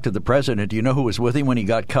 Going back to the president, do you know who was with him when he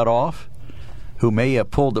got cut off? Who may have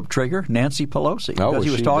pulled the trigger? Nancy Pelosi. Because he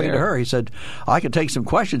was talking to her. He said, I could take some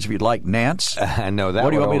questions if you'd like, Nance. No, that what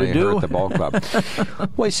do you would want me only to do? hurt the ball club.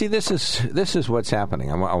 Well, you see, this is what's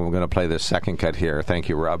happening. I'm going to play this second cut here. Thank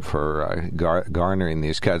you, Rob, for garnering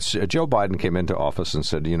these cuts. Joe Biden came into office and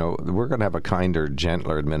said, we're going to have a kinder,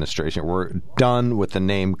 gentler administration. We're done with the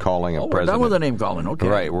name-calling of president. We're done with the name-calling, okay.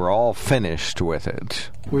 Right, we're all finished with it.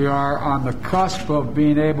 We are on the cusp of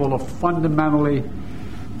being able to fundamentally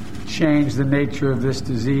change the nature of this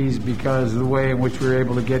disease because of the way in which we're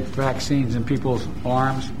able to get vaccines in people's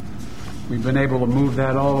arms. We've been able to move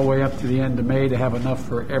that all the way up to the end of May to have enough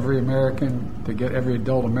for every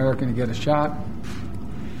adult American to get a shot.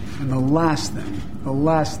 And the last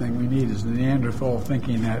thing we need is the Neanderthal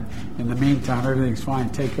thinking that in the meantime everything's fine,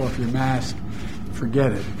 take off your mask,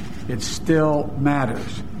 forget it. It still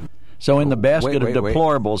matters. So in the basket of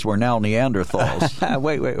deplorables, we're now Neanderthals.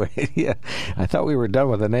 Wait. Yeah, I thought we were done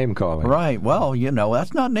with the name calling. Right. Well,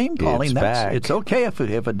 that's not name calling. It's okay if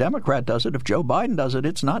a Democrat does it. If Joe Biden does it,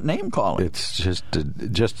 it's not name calling. It's just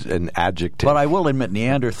an adjective. But I will admit,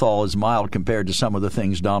 Neanderthal is mild compared to some of the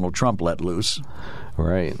things Donald Trump let loose.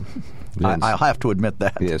 Right. I'll have to admit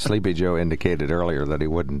that. Yeah, Sleepy Joe indicated earlier that he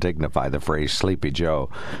wouldn't dignify the phrase Sleepy Joe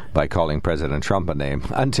by calling President Trump a name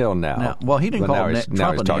until now. Well, he didn't call Trump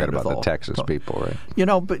now he's a talking Neanderthal. about the Texas people, right?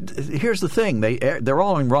 But here's the thing. They're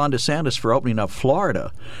all in Ron DeSantis for opening up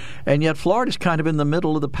Florida. And yet Florida's kind of in the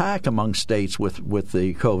middle of the pack among states with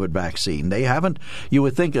the COVID vaccine. They haven't – you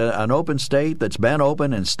would think an open state that's been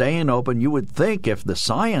open and staying open, you would think if the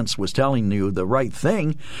science was telling you the right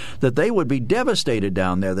thing that they would be devastated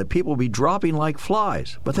down there, that people would be dropping like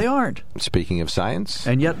flies. But they aren't. Speaking of science.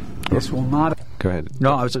 And yet – this will not – Go ahead.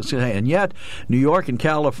 No, I was just going to say, and yet New York and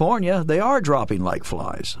California, they are dropping like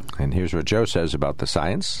flies. And here's what Joe says about the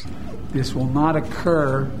science. This will not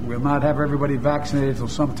occur. We'll not have everybody vaccinated until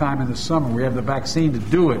sometime in the summer. We have the vaccine to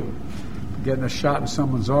do it. Getting a shot in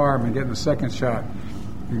someone's arm and getting a second shot,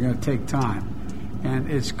 you're going to take time. And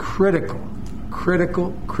it's critical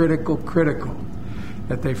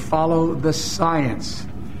that they follow the science.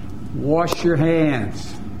 Wash your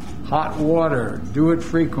hands. Hot water. Do it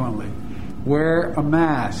frequently. Wear a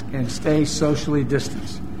mask and stay socially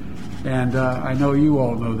distanced. And I know you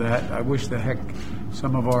all know that. I wish the heck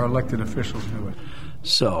some of our elected officials knew it.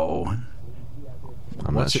 So,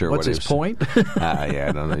 I'm not sure what's his point?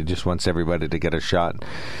 I don't know. He just wants everybody to get a shot.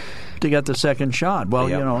 To get the second shot. Well,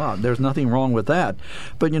 there's nothing wrong with that.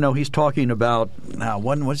 But, he's talking about, now,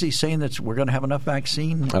 when was he saying that we're going to have enough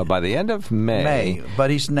vaccine? By the end of May. But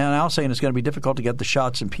he's now saying it's going to be difficult to get the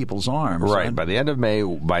shots in people's arms. Right. By the end of May,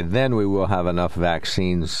 by then we will have enough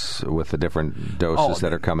vaccines with the different doses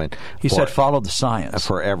that are coming. He said follow the science.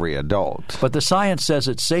 For every adult. But the science says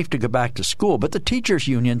it's safe to go back to school. But the teachers'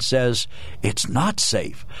 union says it's not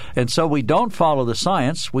safe. And so we don't follow the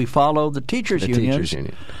science. We follow the teachers'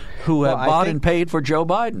 union. Who have bought and paid for Joe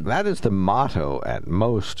Biden. That is the motto at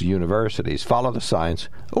most universities. Follow the science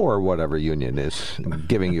or whatever union is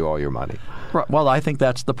giving you all your money. Right. Well, I think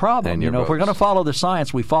that's the problem. If we're going to follow the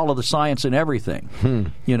science, we follow the science in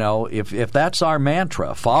everything. If that's our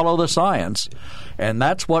mantra, follow the science, and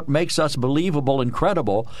that's what makes us believable and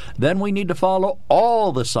credible, then we need to follow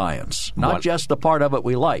all the science, not just the part of it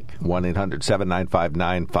we like.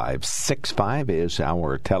 1-800-795-9565 is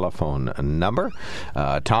our telephone number.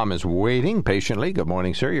 Tom is waiting patiently. Good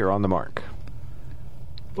morning, sir. You're on the mark.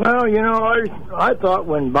 Well, I thought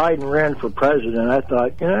when Biden ran for president, I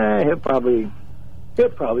thought, he'll probably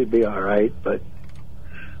be all right. But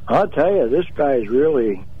I'll tell you, this guy's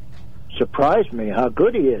really surprised me how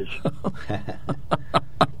good he is.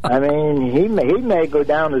 I mean, he may go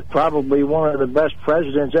down as probably one of the best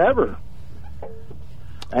presidents ever.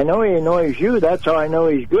 I know he annoys you. That's how I know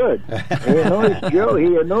he's good. He annoys Joe.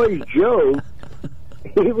 He annoys Joe.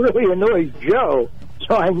 He really annoys Joe.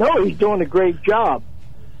 So I know he's doing a great job.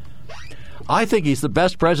 I think he's the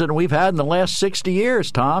best president we've had in the last 60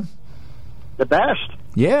 years, Tom. The best?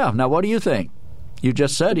 Yeah. Now, what do you think? You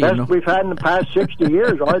just said the best we've had in the past 60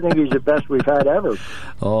 years. I think he's the best we've had ever.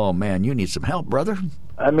 Oh, man, you need some help, brother.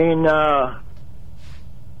 I mean,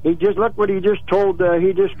 He just look what he just told.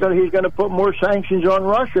 He's going to put more sanctions on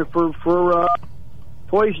Russia for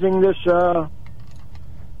poisoning this. I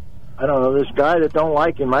don't know, this guy that don't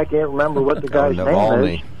like him. I can't remember what the guy's name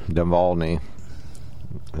is. Navalny.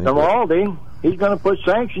 He's going to put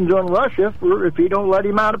sanctions on Russia if he don't let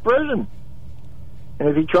him out of prison, and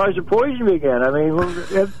if he tries to poison him again. I mean,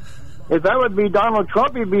 if that would be Donald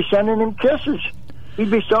Trump, he'd be sending him kisses. He'd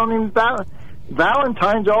be sending him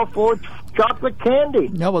Valentine's all full of chocolate candy.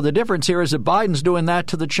 No, well, the difference here is that Biden's doing that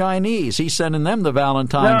to the Chinese. He's sending them the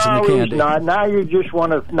Valentines and the candy. He's not. Now you just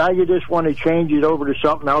want to change it over to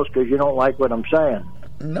something else because you don't like what I'm saying.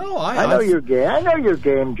 No, I know your game. I know your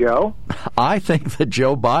game, Joe. I think that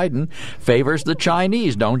Joe Biden favors the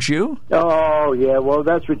Chinese, don't you? Oh, yeah. Well,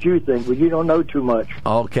 that's what you think, but you don't know too much.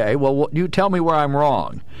 Okay. Well, you tell me where I'm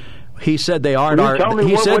wrong. He said they aren't our. Tell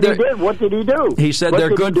me what he did. What did he do? He said they're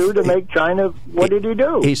good. What did he do to make China? What did he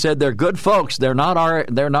do? He said they're good folks. They're not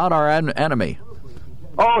our enemy.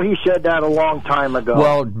 Oh, he said that a long time ago.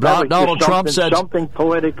 Well, Donald Trump said something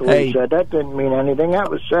politically. Said that didn't mean anything. That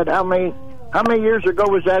was said how many years ago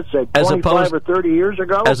was that said? 25 or 30 years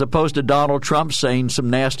ago? As opposed to Donald Trump saying some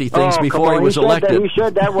nasty things before he was elected. He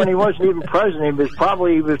said that when he wasn't even president. He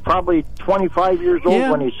was probably 25 years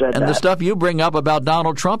old when he said that. And the stuff you bring up about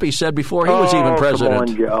Donald Trump, he said before he was even president. Come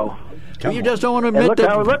on, Joe. You just don't want to admit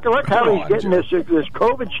that. Look how he's getting this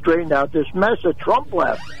COVID straightened out, this mess that Trump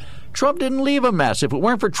left. Trump didn't leave a mess. If it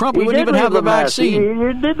weren't for Trump, we wouldn't even have the vaccine.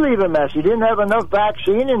 He did leave a mess. He didn't have enough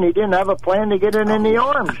vaccine, and he didn't have a plan to get it in the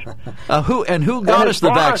arms. Who got us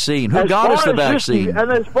the vaccine? Who got us the vaccine? And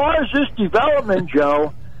as far as this development,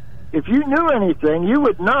 Joe, if you knew anything, you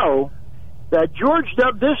would know that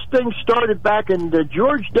this thing started back in the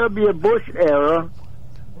George W. Bush era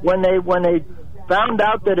when they found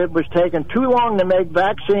out that it was taking too long to make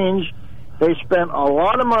vaccines. They spent a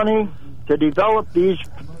lot of money to develop these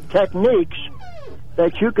techniques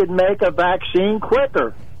that you could make a vaccine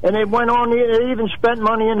quicker, and they went on. They even spent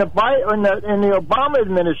money in the Obama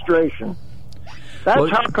administration.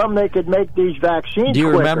 That's how come they could make these vaccines. Do you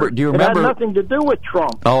remember? It had nothing to do with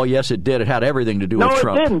Trump. Oh yes, it did. It had everything to do with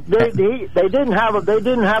Trump. No, it didn't. They didn't have a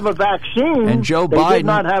vaccine. And Joe Biden did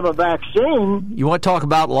not have a vaccine. You want to talk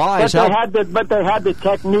about lies? But they had the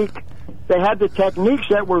technique. They had the techniques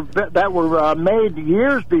that were made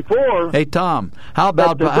years before. Hey Tom, how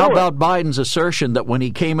about Biden's assertion that when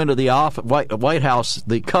he came into the White House,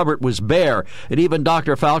 the cupboard was bare, and even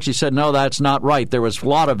Dr. Fauci said, "No, that's not right. There was a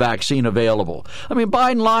lot of vaccine available." I mean,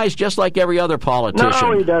 Biden lies just like every other politician.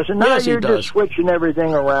 No, he doesn't. No, yes, you're just switching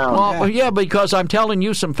everything around. Well, yeah, because I'm telling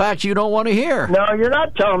you some facts you don't want to hear. No, you're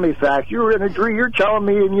not telling me facts. You're telling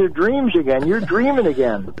me in your dreams again. You're dreaming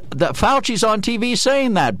again. Fauci's on TV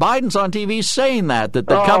saying that. Biden's on TV saying that the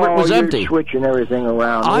cupboard was empty. You're switching everything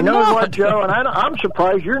around. You know what, Joe? And I'm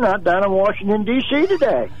surprised you're not down in Washington, D.C.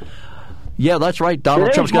 today. Yeah, that's right.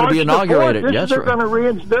 Donald Trump's going to be inaugurated. Yes, they're going to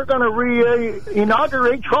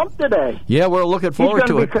re-inaugurate Trump today. Yeah, we're looking forward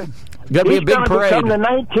to it. Going to be a big parade. He's going to become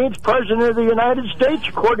the 19th president of the United States,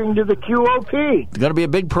 according to the QOP. It's going to be a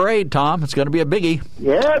big parade, Tom. It's going to be a biggie.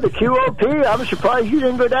 Yeah, the QOP. I'm surprised you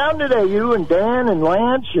didn't go down today. You and Dan and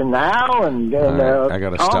Lance and Al and I got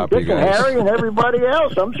to stop Dick you guys. And Harry and everybody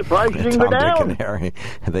else. I'm surprised you didn't go down. Dick and Harry.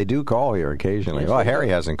 They do call here occasionally. Well, Harry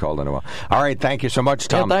hasn't called in a while. All right, thank you so much,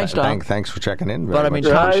 Tom. Yeah, thanks, Tom. Thanks for checking in. But I mean,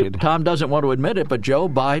 Tom doesn't want to admit it, but Joe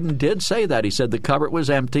Biden did say that. He said the cupboard was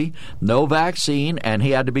empty, no vaccine, and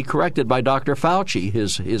he had to be corrected by Dr. Fauci,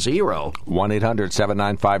 his hero.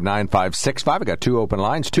 1-800-795-9565. I got 2 open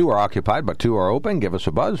lines. 2 are occupied, but 2 are open. Give us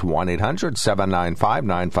a buzz.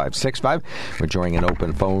 1-800-795-9565. We're joining in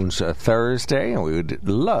Open Phones Thursday, and we would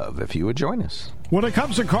love if you would join us. When it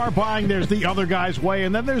comes to car buying, there's the other guy's way,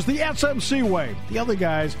 and then there's the SMC way. The other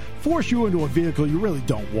guys force you into a vehicle you really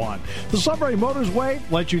don't want. The Sunbury Motors way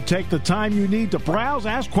lets you take the time you need to browse,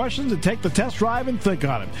 ask questions, and take the test drive and think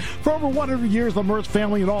on it. For over 100 years, the Mertz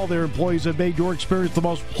family and all their employees have made your experience the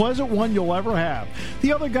most pleasant one you'll ever have.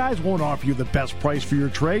 The other guys won't offer you the best price for your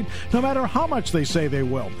trade, no matter how much they say they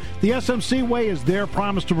will. The SMC way is their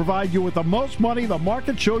promise to provide you with the most money the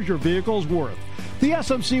market shows your vehicle is worth. The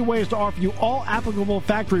SMC way is to offer you all applicable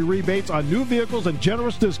factory rebates on new vehicles and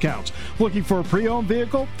generous discounts. Looking for a pre-owned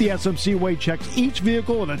vehicle? The SMC way checks each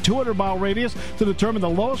vehicle in a 200-mile radius to determine the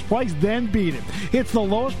lowest price, then beat it. It's the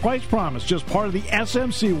lowest price promise, just part of the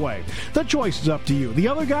SMC way. The choice is up to you. The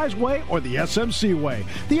other guy's way or the SMC way.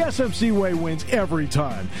 The SMC way wins every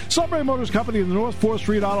time. Sunbury Motors Company in the North 4th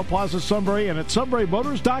Street Auto Plaza, Sunbury, and at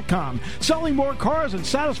sunburymotors.com. Selling more cars and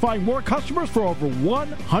satisfying more customers for over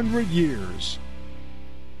 100 years.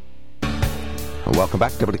 Welcome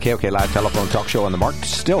back to the KOK Live Telephone Talk Show on the Mark.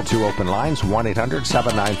 Still 2 open lines,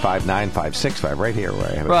 1-800-795-9565, right here.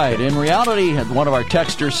 Right. In reality, one of our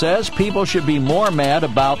texters says people should be more mad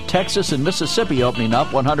about Texas and Mississippi opening up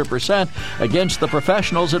 100% against the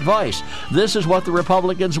professionals' advice. This is what the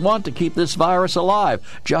Republicans want to keep this virus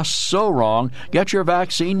alive. Just so wrong. Get your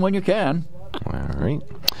vaccine when you can. All right.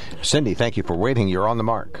 Cindy, thank you for waiting. You're on the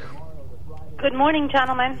Mark. Good morning,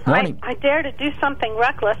 gentlemen. Morning. I dare to do something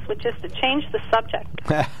reckless, which is to change the subject.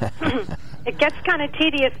 It gets kind of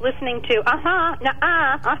tedious listening to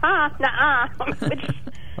which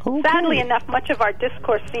sadly enough much of our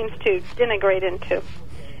discourse seems to denigrate into.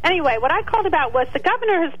 Anyway, what I called about was the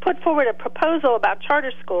governor has put forward a proposal about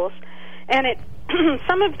charter schools, and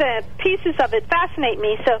some of the pieces of it fascinate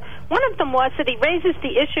me. So one of them was that he raises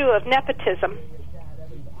the issue of nepotism,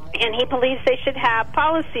 and he believes they should have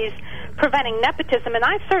policies preventing nepotism, and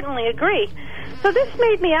I certainly agree. So this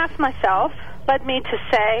led me to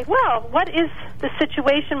say, well, what is the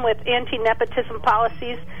situation with anti-nepotism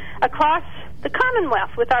policies across the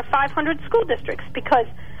Commonwealth with our 500 school districts? Because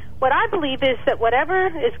what I believe is that whatever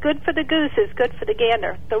is good for the goose is good for the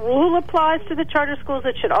gander. The rule applies to the charter schools.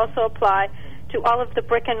 It should also apply to all of the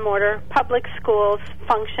brick-and-mortar public schools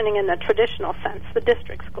functioning in the traditional sense, the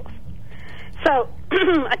district schools. So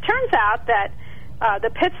it turns out that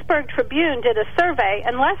the Pittsburgh Tribune did a survey,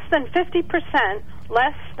 and less than 50%,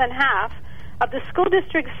 less than half, of the school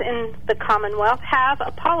districts in the Commonwealth have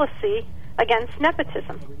a policy against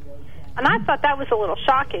nepotism. And I thought that was a little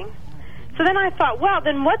shocking. So then I thought, well,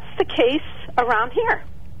 then what's the case around here?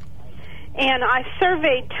 And I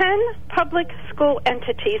surveyed 10 public school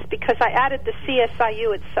entities because I added the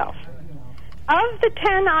CSIU itself. Of the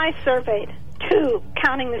 10 I surveyed, 2,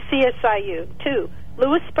 counting the CSIU, 2,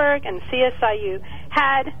 Lewisburg and CSIU,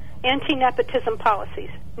 had anti-nepotism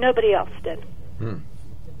policies. Nobody else did.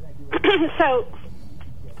 So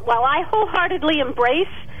while I wholeheartedly embrace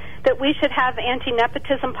that we should have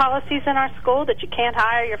anti-nepotism policies in our school, that you can't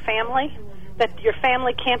hire your family, that your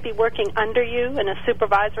family can't be working under you in a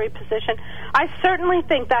supervisory position, I certainly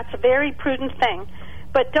think that's a very prudent thing.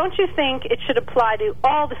 But don't you think it should apply to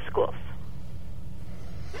all the schools?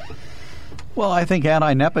 Well, I think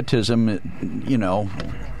anti-nepotism,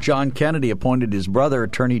 John Kennedy appointed his brother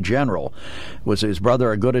Attorney General. Was his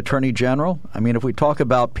brother a good Attorney General? I mean, if we talk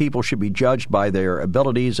about people should be judged by their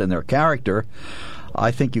abilities and their character,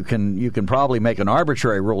 I think you can probably make an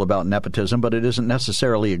arbitrary rule about nepotism, but it isn't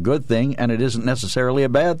necessarily a good thing, and it isn't necessarily a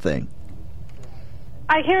bad thing.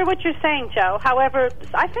 I hear what you're saying, Joe. However,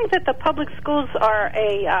 I think that the public schools are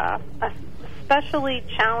a especially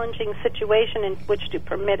challenging situation in which to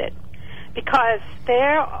permit it, because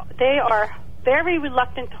they are very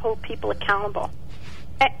reluctant to hold people accountable,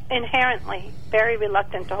 inherently very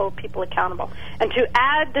reluctant to hold people accountable. And to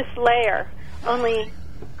add this layer only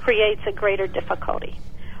creates a greater difficulty.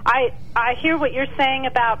 I hear what you're saying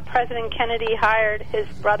about President Kennedy hired his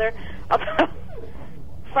brother.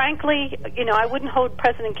 Frankly, I wouldn't hold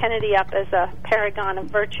President Kennedy up as a paragon of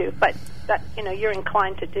virtue, but that, you're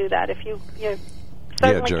inclined to do that if you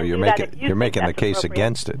Yeah, Joe, you're making the case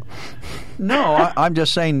against it. No, I'm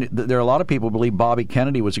just saying that there are a lot of people who believe Bobby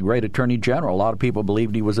Kennedy was a great Attorney General. A lot of people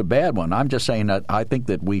believed he was a bad one. I'm just saying that I think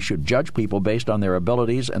that we should judge people based on their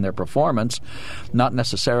abilities and their performance, not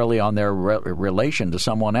necessarily on their relation to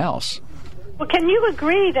someone else. Well, can you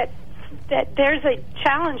agree that there's a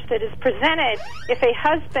challenge that is presented if a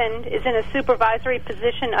husband is in a supervisory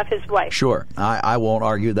position of his wife? Sure. I won't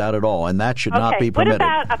argue that at all, and that should not be permitted.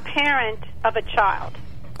 What about a parent of a child?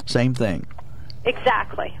 Same thing.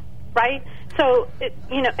 Exactly. Right? So,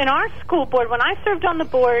 in our school board, when I served on the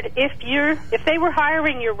board, if they were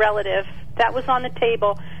hiring your relative, that was on the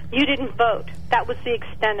table. You didn't vote. That was the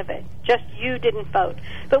extent of it. Just you didn't vote.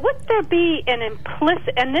 But would there be an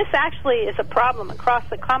implicit, and this actually is a problem across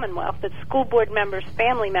the Commonwealth, that school board members,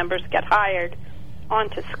 family members get hired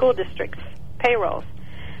onto school districts' payrolls.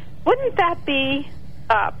 Wouldn't that be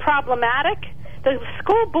problematic? The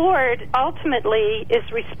school board ultimately is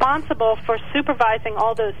responsible for supervising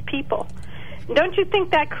all those people. Don't you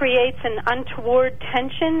think that creates an untoward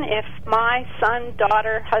tension if my son,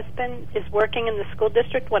 daughter, husband is working in the school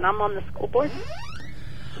district when I'm on the school board?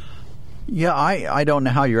 Yeah, I don't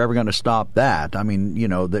know how you're ever going to stop that. I mean,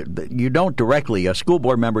 you don't directly, a school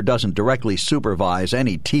board member doesn't directly supervise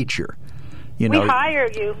any teacher. We hire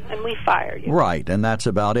you and we fire you. Right, and that's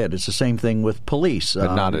about it. It's the same thing with police.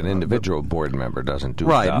 But not an individual board member doesn't do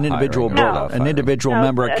right, an individual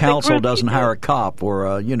member of council doesn't hire a cop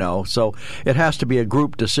or so it has to be a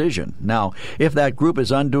group decision. Now, if that group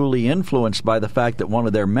is unduly influenced by the fact that one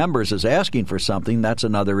of their members is asking for something, that's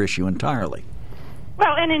another issue entirely.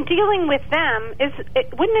 Well, and in dealing with them,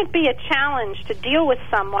 wouldn't it be a challenge to deal with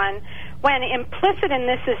someone when implicit in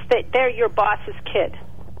this is that they're your boss's kid?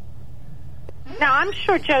 Now, I'm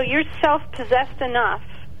sure, Joe, you're self-possessed enough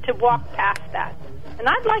to walk past that. And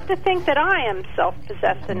I'd like to think that I am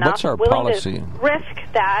self-possessed enough, What's our willing policy? to risk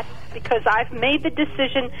that because I've made the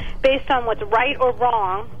decision based on what's right or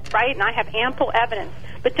wrong, right? And I have ample evidence.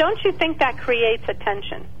 But don't you think that creates a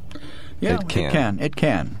tension? Yeah, it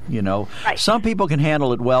can. You know, some people can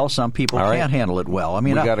handle it well. Some people can't handle it well. I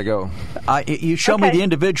mean, we got to go. You show me the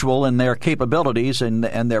individual and their capabilities and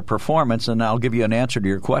their performance, and I'll give you an answer to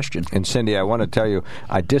your question. And Cindy, I want to tell you,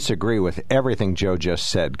 I disagree with everything Joe just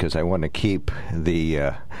said because I want to keep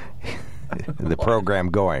the program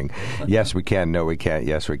going. Yes, we can. No, we can't.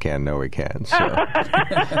 Yes, we can. No, we can. So.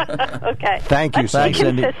 Okay. Thank you,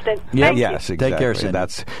 Cindy. Cindy. Yes, exactly. Take care, Cindy.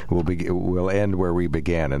 We'll end where we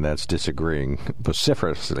began, and that's disagreeing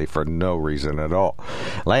vociferously for no reason at all.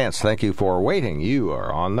 Lance, thank you for waiting. You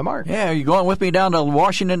are on the mark. Yeah, you're going with me down to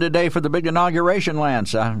Washington today for the big inauguration,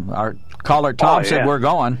 Lance. Our caller Tom said we're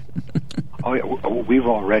going. We've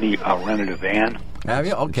already rented a van. Have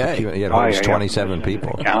you? Okay. It holds 27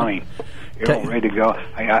 people. County. You're all ready to go.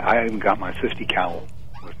 I even got my 50 cal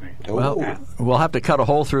with me. Well, we'll have to cut a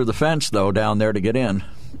hole through the fence, though, down there to get in.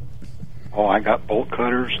 Oh, I got bolt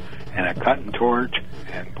cutters and a cutting torch,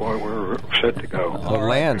 and boy, we're set to go. Well,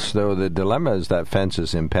 Lance, though, the dilemma is that fence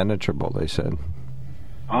is impenetrable, they said.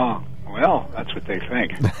 Oh, well, that's what they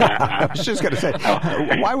think. I was just going to say,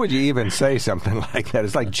 why would you even say something like that?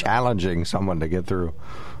 It's like challenging someone to get through.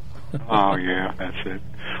 Oh, yeah, that's it.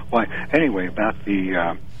 Well, anyway, about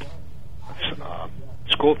the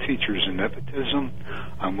school teachers and nepotism,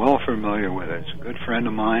 I'm well familiar with it. It's a good friend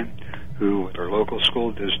of mine who, at our local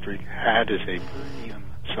school district, had as a per diem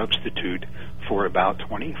substitute for about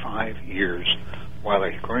 25 years, while,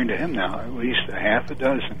 according to him now, at least a half a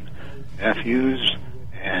dozen nephews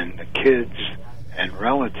and kids and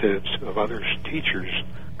relatives of other teachers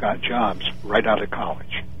got jobs right out of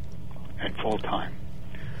college and full-time.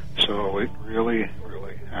 So it really,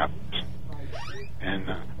 really happens. And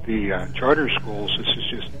the charter schools, this is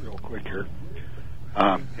just real quick here,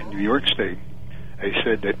 in New York State, they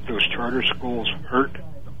said that those charter schools hurt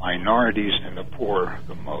the minorities and the poor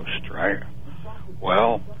the most, right?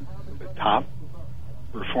 Well, the top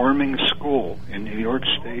performing school in New York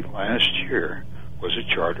State last year was a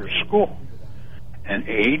charter school. And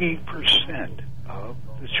 80% of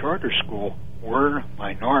the charter school were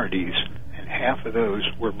minorities, and half of those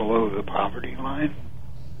were below the poverty line.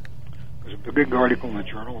 There was a big article in the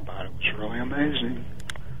journal about it. It was really amazing.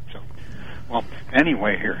 So, well,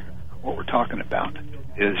 anyway, here, what we're talking about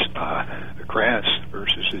is the grass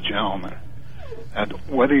versus the gentleman. And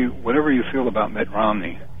whatever you feel about Mitt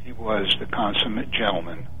Romney, he was the consummate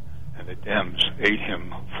gentleman, and the Dems ate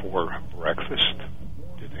him for breakfast.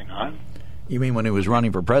 Did they not? You mean when he was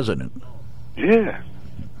running for president? Yeah.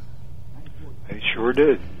 They sure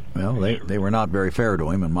did. Well, they were not very fair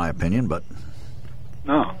to him, in my opinion, but...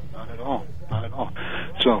 No, not at all. Not at all.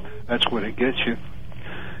 So that's what it gets you.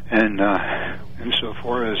 And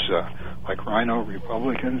insofar as, like Rhino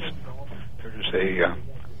Republicans, there's a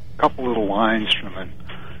couple little lines from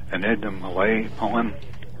an Edna Millay poem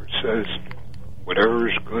where it says, whatever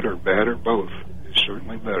is good or bad or both is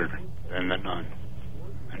certainly better than the none.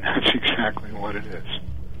 And that's exactly what it is.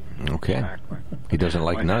 Okay. Exactly. He doesn't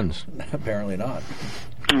like nuns. Apparently not.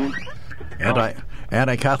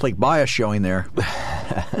 Anti-Catholic bias showing there.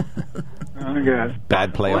 I guess.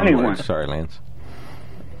 Bad play on words. Sorry, Lance.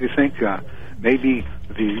 You think maybe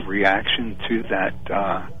the reaction to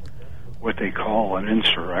that, what they call an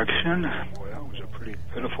insurrection, well, that was a pretty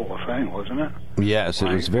pitiful thing, wasn't it? Yes,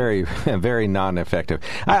 it was very, very non-effective.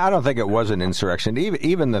 I don't think it was an insurrection.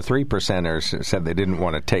 Even the 3%ers said they didn't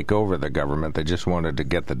want to take over the government. They just wanted to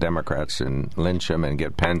get the Democrats and lynch them and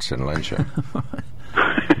get Pence and lynch them.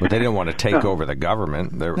 But they didn't want to take over the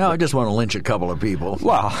government. I just want to lynch a couple of people.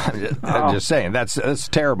 Well, I'm just saying, that's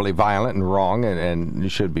terribly violent and wrong and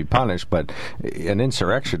should be punished, but an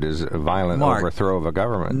insurrection is a violent overthrow of a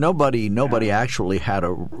government. Nobody actually had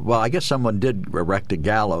I guess someone did erect a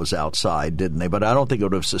gallows outside, didn't they? But I don't think it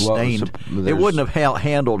would have sustained. It wouldn't have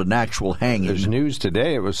handled an actual hanging. There's news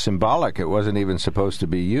today. It was symbolic. It wasn't even supposed to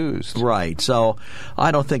be used. Right. So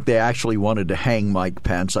I don't think they actually wanted to hang Mike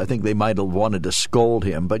Pence. I think they might have wanted to scold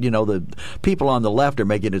him. But, the people on the left are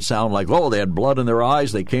making it sound like, they had blood in their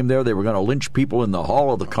eyes. They came there. They were going to lynch people in the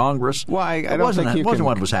hall of the Congress. Well, I don't think it wasn't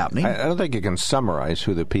what was happening. I don't think you can summarize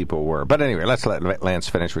who the people were. But anyway, let's let Lance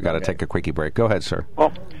finish. We've got to take a quickie break. Go ahead, sir.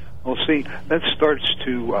 Well, see, that starts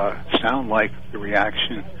to sound like the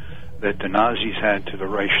reaction that the Nazis had to the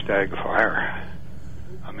Reichstag fire.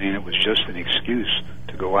 I mean, it was just an excuse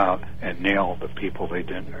to go out and nail the people they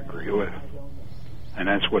didn't agree with. And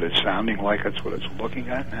that's what it's sounding like. That's what it's looking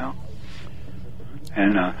at now.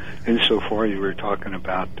 And insofar you were talking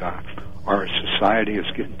about our society is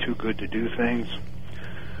getting too good to do things.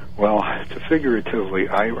 Well, figuratively,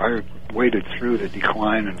 I waded through the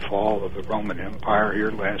decline and fall of the Roman Empire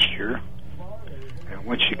here last year. And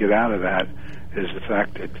once you get out of that is the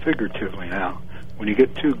fact that figuratively now, when you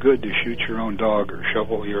get too good to shoot your own dog or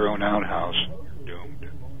shovel your own outhouse, you're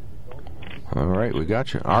doomed. All right, we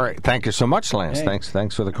got you. All right, thank you so much, Lance. Hey.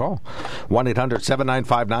 Thanks for the call.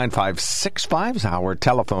 1-800-795-9565 is our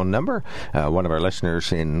telephone number. One of our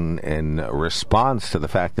listeners, in response to the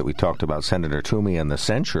fact that we talked about Senator Toomey and the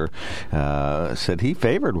censure, said he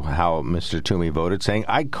favored how Mr. Toomey voted, saying,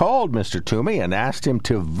 I called Mr. Toomey and asked him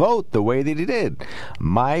to vote the way that he did.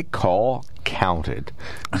 My call counted.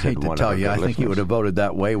 I hate to tell you, I think he would have voted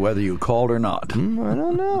that way whether you called or not. I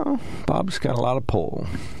don't know. Bob's got a lot of pull.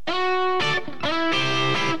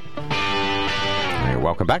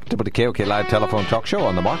 Welcome back to the KOK Live Telephone Talk Show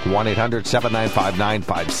on the Mark.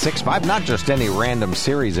 1-800-795-9565. Not just any random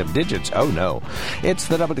series of digits. Oh, no. It's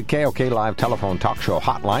the WKOK Live Telephone Talk Show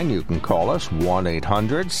hotline. You can call us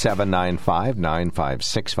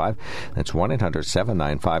 1-800-795-9565. That's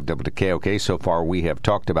 1-800-795-WKOK. So far, we have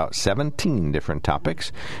talked about 17 different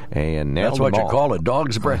topics and nailed them all. That's what you call a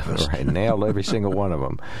dog's breakfast. Right, nailed every single one of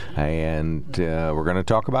them. And we're going to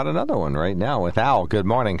talk about another one right now with Al. Good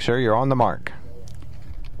morning, sir. You're on the mark.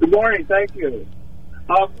 Good morning. Thank you.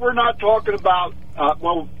 We're not talking about,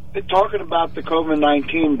 talking about the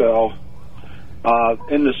COVID-19 bill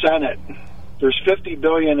in the Senate. There's $50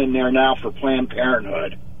 billion in there now for Planned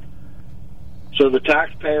Parenthood. So the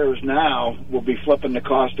taxpayers now will be flipping the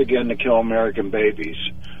cost again to kill American babies.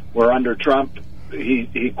 Where under Trump,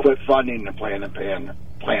 he quit funding the Planned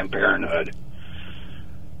Parenthood.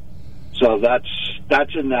 So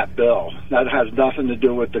that's in that bill. That has nothing to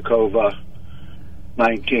do with the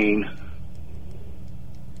COVID-19,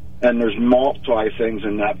 and there's multiple things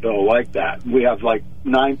in that bill like that. We have like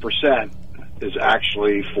 9% is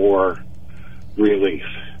actually for relief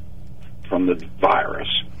from the virus.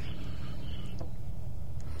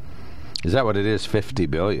 Is that what it is? $50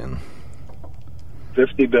 billion.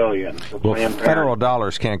 $50 billion. Well, federal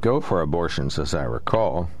dollars can't go for abortions, as I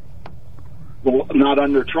recall. Well, not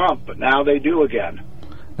under Trump, but now they do again.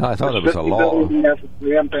 No, I thought it was a law. For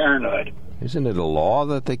Planned Parenthood. Isn't it a law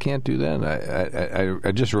that they can't do that?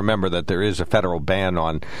 I just remember that there is a federal ban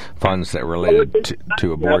on funds that related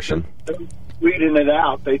to abortion. Reading it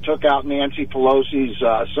out, they took out Nancy Pelosi's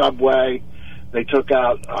subway. They took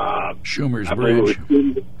out Schumer's bridge.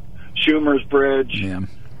 Schumer's bridge. Yeah.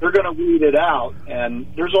 They're going to weed it out, and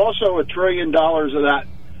there's also $1 trillion of that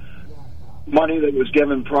money that was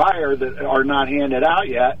given prior that are not handed out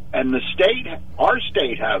yet, and our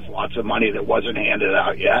state has lots of money that wasn't handed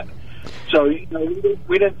out yet. So we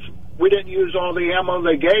didn't use all the ammo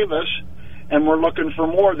they gave us, and we're looking for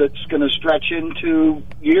more that's going to stretch into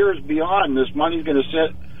years beyond. This money's going to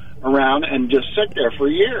sit around and just sit there for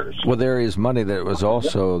years. Well, there is money that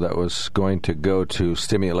was going to go to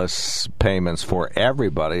stimulus payments for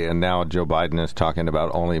everybody, and now Joe Biden is talking about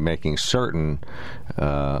only making certain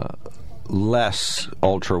less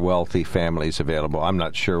ultra-wealthy families available. I'm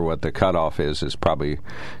not sure what the cutoff is. It's probably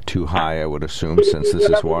too high, I would assume, since this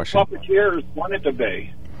is Washington. Puppeteers want it to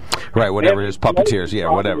be. Right, whatever his puppeteers, yeah,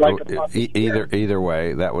 whatever. Either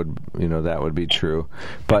way, that would be true.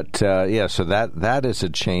 But so that is a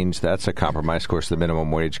change. That's a compromise. Of course, the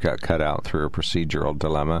minimum wage got cut out through a procedural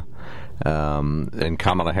dilemma. And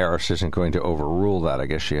Kamala Harris isn't going to overrule that. I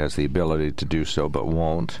guess she has the ability to do so, but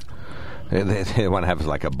won't. They want to have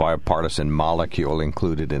like a bipartisan molecule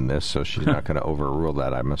included in this, so she's not going to overrule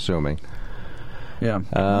that, I'm assuming. Yeah.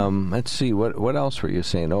 Let's see. What else were you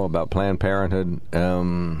saying? Oh, about Planned Parenthood.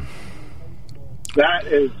 That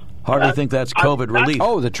is. Hardly think that's COVID relief.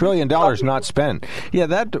 Oh, the $1 trillion not spent. Yeah,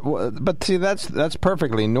 but see, that's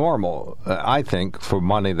perfectly normal, I think, for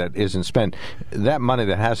money that isn't spent. That money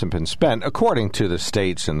that hasn't been spent, according to the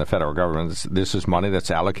states and the federal government, this is money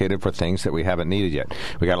that's allocated for things that we haven't needed yet.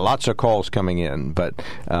 We got lots of calls coming in, but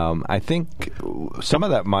I think some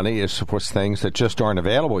of that money is for things that just aren't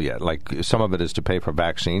available yet. Like some of it is to pay for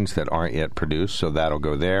vaccines that aren't yet produced, so that'll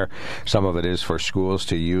go there. Some of it is for schools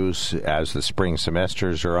to use as the spring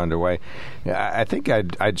semesters are underway. I think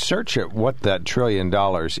I'd search at what that $1 trillion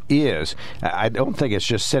is. I don't think it's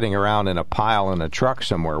just sitting around in a pile in a truck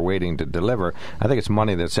somewhere waiting to deliver. I think it's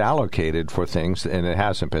money that's allocated for things and it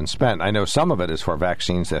hasn't been spent. I know some of it is for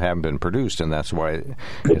vaccines that haven't been produced, and that's why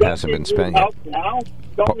it hasn't been spent yet.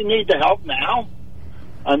 Don't we need to help now?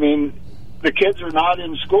 I mean, the kids are not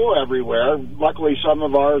in school everywhere. Luckily, some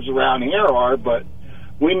of ours around here are, but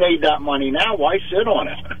we need that money now. Why sit on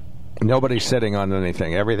it? Nobody's sitting on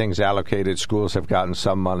anything. Everything's allocated. Schools have gotten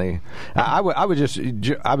some money. I would just.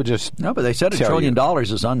 No, but they said $1 trillion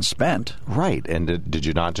is unspent. Right. And did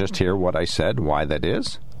you not just hear what I said? Why that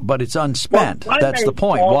is? But it's unspent. Well, that's the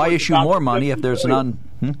point. Why issue more money if there's an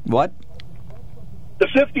what? The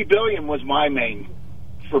 $50 billion was my main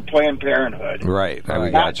for Planned Parenthood. Right. We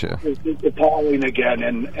got you. It's appalling again,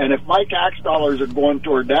 and if my tax dollars are going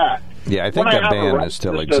toward that. Yeah, I think that ban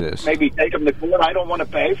still exists. Maybe take them to court. I don't want to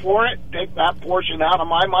pay for it. Take that portion out of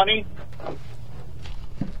my money.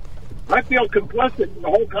 I feel complicit. The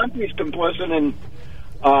whole country's complicit in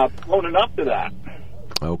owning up to that.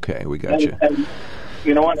 Okay, we got you. And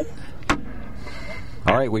you know what?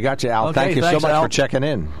 All right, we got you, Al. Okay, Thank you so much Al. for checking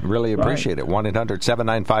in. Really appreciate it.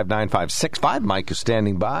 1-800-795-9565. Mike is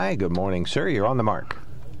standing by. Good morning, sir. You're on the mark.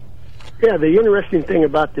 Yeah, the interesting thing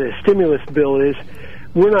about the stimulus bill is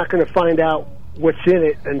we're not going to find out what's in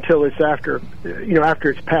it until it's after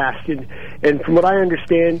it's passed. And from what I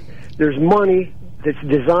understand, there's money that's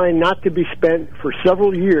designed not to be spent for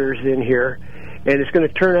several years in here, and it's going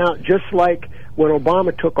to turn out just like when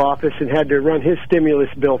Obama took office and had to run his stimulus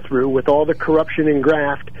bill through with all the corruption and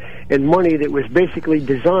graft and money that was basically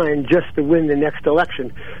designed just to win the next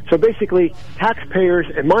election. So basically, taxpayers,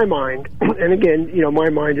 in my mind, and again, my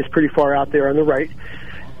mind is pretty far out there on the right,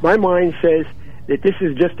 my mind says that this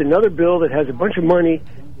is just another bill that has a bunch of money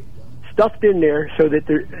stuffed in there so that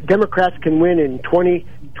the Democrats can win in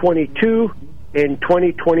 2022 and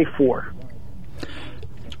 2024.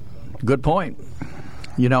 Good point.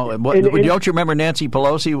 Don't you remember Nancy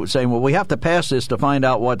Pelosi saying, well, we have to pass this to find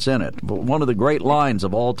out what's in it? One of the great lines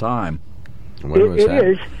of all time. When was that?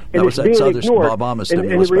 It is, and it's being ignored. Obama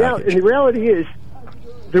stimulus and the reality is,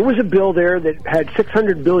 there was a bill there that had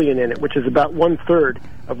 $600 billion in it, which is about 1/3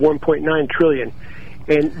 of $1.9 trillion.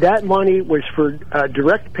 And that money was for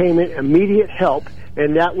direct payment, immediate help,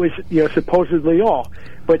 and that was supposedly all.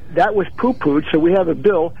 But that was poo-pooed, so we have a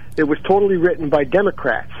bill that was totally written by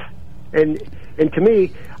Democrats. And to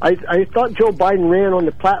me, I thought Joe Biden ran on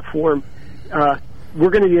the platform, we're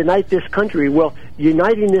going to unite this country. Well,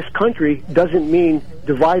 uniting this country doesn't mean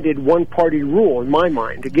divided one-party rule, in my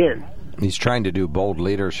mind, again. He's trying to do bold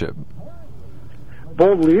leadership.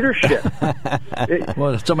 Bold leadership.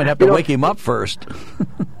 Well, somebody'd have to wake him up first.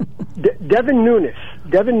 Devin Nunes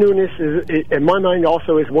is, in my mind,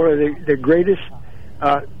 also is one of the greatest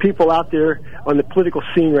people out there on the political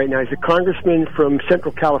scene right now. He's a congressman from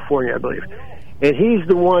Central California, I believe. And he's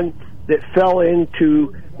the one that fell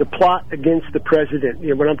into the plot against the president.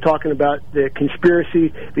 When I'm talking about the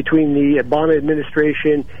conspiracy between the Obama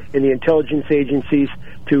administration and the intelligence agencies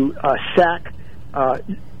to sack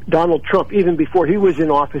Donald Trump, even before he was in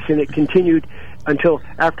office, and it continued until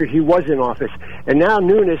after he was in office. And now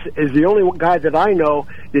Nunes is the only guy that I know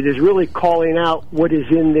that is really calling out what is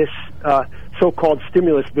in this so-called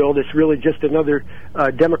stimulus bill that's really just another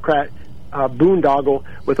Democrat boondoggle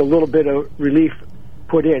with a little bit of relief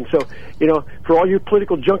put in. So, for all you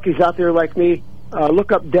political junkies out there like me,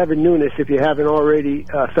 look up Devin Nunes if you haven't already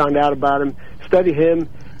found out about him. Study him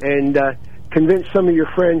and convince some of your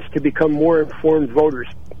friends to become more informed voters.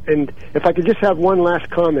 And if I could just have one last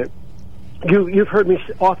comment. You've heard me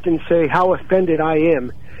often say how offended I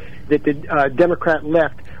am that the Democrat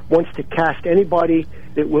left wants to cast anybody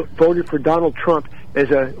that voted for Donald Trump as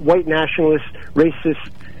a white nationalist, racist,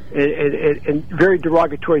 and very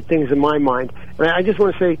derogatory things in my mind. And I just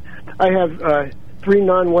want to say I have 3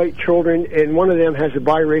 non-white children, and one of them has a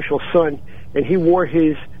biracial son, and he wore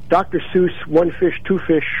his Dr. Seuss One Fish, Two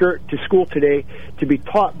Fish shirt to school today to be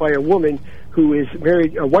taught by a woman who is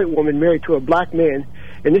married, a white woman married to a black man.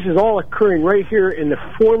 And this is all occurring right here in the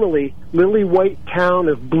formerly lily white town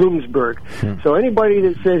of Bloomsburg. So anybody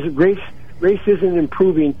that says race isn't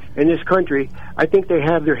improving in this country, I think they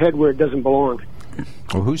have their head where it doesn't belong.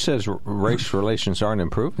 Well, who says race relations aren't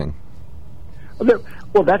improving?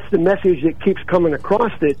 Well, that's the message that keeps coming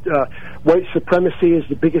across, that white supremacy is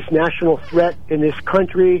the biggest national threat in this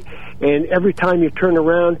country. And every time you turn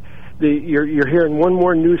around, you're hearing one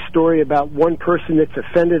more news story about one person that's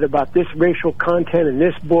offended about this racial content in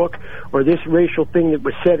this book or this racial thing that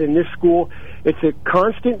was said in this school. It's a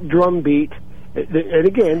constant drumbeat. And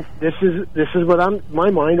again, this is what my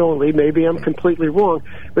mind only. Maybe I'm completely wrong,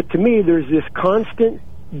 but to me, there's this constant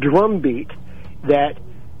drumbeat that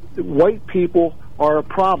white people are a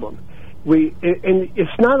problem. And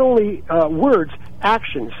it's not only words,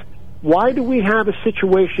 actions. Why do we have a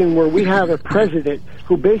situation where we have a president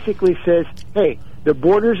who basically says, hey, the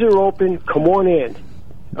borders are open, come on in?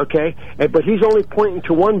 okay? But he's only pointing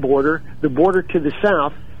to one border, the border to the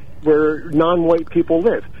south, where non-white people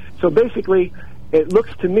live. So basically, it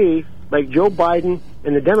looks to me like Joe Biden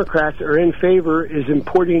and the Democrats are in favor is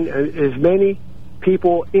importing as many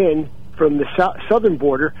people in from the southern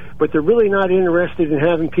border, but they're really not interested in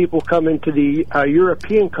having people come into the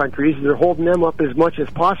European countries. They're holding them up as much as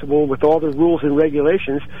possible with all the rules and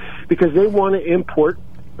regulations because they want to import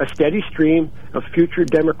a steady stream of future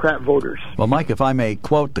Democrat voters. Well, Mike, if I may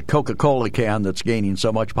quote the Coca-Cola can that's gaining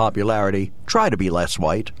so much popularity, try to be less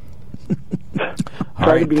white. All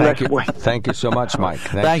right, thank you so much, Mike.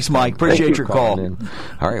 Thanks, Mike. Appreciate your call.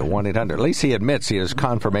 All right, 1-800. At least he admits he has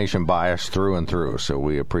confirmation bias through and through, so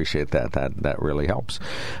we appreciate that. That really helps.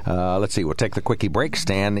 Let's see. We'll take the quickie break.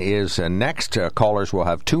 Stan is next. Callers will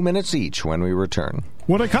have 2 minutes each when we return.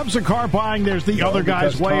 When it comes to car buying, there's the other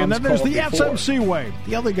guy's way, and then there's the SMC way.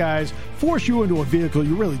 The other guys force you into a vehicle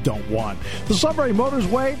you really don't want. The Sunbury Motors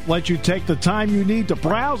way lets you take the time you need to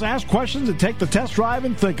browse, ask questions, and take the test drive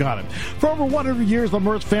and think on it. For over 100 years, the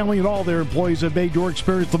Mertz family and all their employees have made your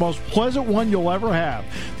experience the most pleasant one you'll ever have.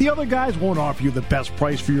 The other guys won't offer you the best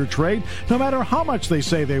price for your trade, no matter how much they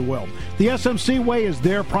say they will. The SMC way is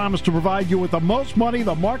their promise to provide you with the most money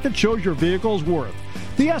the market shows your vehicle is worth.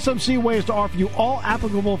 The SMC way is to offer you all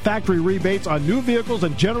applicable factory rebates on new vehicles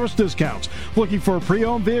and generous discounts. Looking for a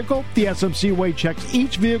pre-owned vehicle? The SMC way checks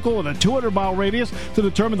each vehicle in a 200-mile radius to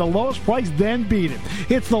determine the lowest price, then beat it.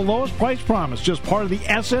 It's the lowest price promise, just part of the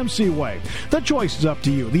SMC way. The choice is up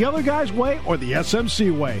to you, the other guy's way or the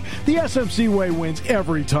SMC way. The SMC way wins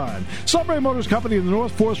every time. Sunbury Motors Company in the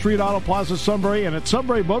North 4th Street Auto Plaza, Sunbury, and at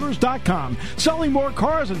sunburymotors.com. Selling more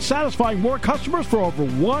cars and satisfying more customers for over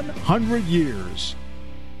 100 years.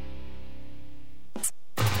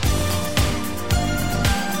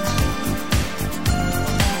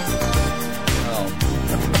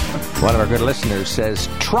 One of our good listeners says,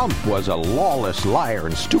 Trump was a lawless liar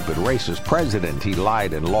and stupid racist president. He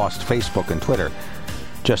lied and lost Facebook and Twitter.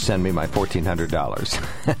 Just send me my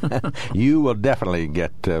 $1,400. You will definitely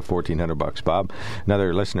get $1,400, Bob.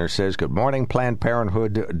 Another listener says, good morning. Planned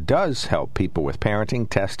Parenthood does help people with parenting,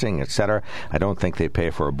 testing, etc. I don't think they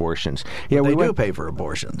pay for abortions. Yeah, they do pay for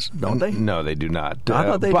abortions, don't they? No, they do not. I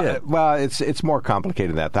thought they did. Well, it's more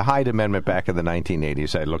complicated than that. The Hyde Amendment back in the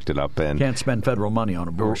 1980s, I looked it up. And can't spend federal money on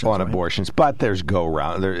abortions. Abortions, but there's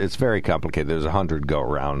go-round. It's very complicated. There's 100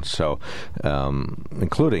 go-rounds, so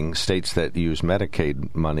including states that use Medicaid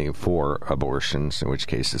money for abortions, in which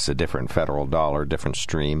case it's a different federal dollar, different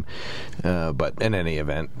stream. But in any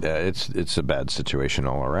event, it's a bad situation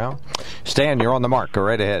all around. Stan, you're on the mark. Go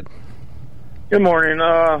right ahead. Good morning.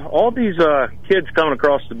 All these kids coming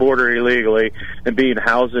across the border illegally and being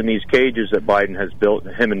housed in these cages that Biden has built,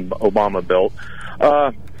 him and Obama built.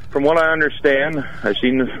 From what I understand, I've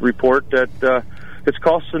seen the report that it's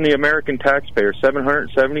costing the American taxpayer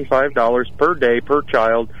 $775 per day per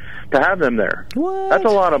child to have them there. What? That's a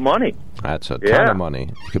lot of money. That's a ton of money.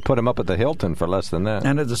 You could put them up at the Hilton for less than that.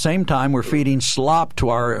 And at the same time, we're feeding slop to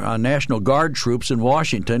our National Guard troops in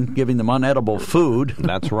Washington, giving them unedible food.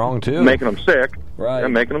 That's wrong, too. Making them sick. Right. Yeah,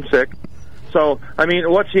 making them sick. So, I mean,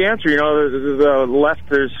 what's the answer? You know, the left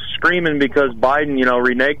is screaming because Biden,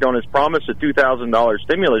 reneged on his promise of $2,000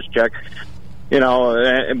 stimulus check,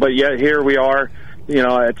 but yet here we are,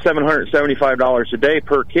 at $775 a day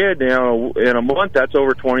per kid, in a month, that's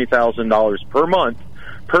over $20,000 per month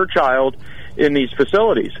per child in these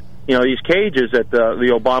facilities. These cages that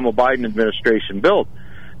the Obama-Biden administration built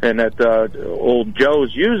and that old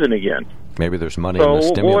Joe's using again. Maybe there's money in the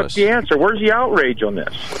stimulus. So what's the answer? Where's the outrage on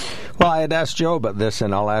this? Well, I had asked Joe about this,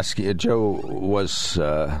 and I'll ask you. Joe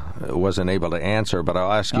wasn't able to answer, but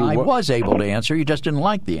I'll ask you. I was able to answer. You just didn't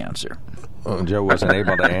like the answer. Joe wasn't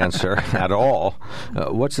able to answer at all.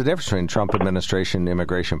 What's the difference between Trump administration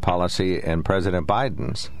immigration policy and President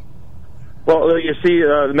Biden's? Well, you see,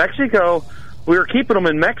 Mexico, we were keeping them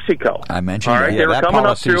in Mexico. I mentioned that. They were coming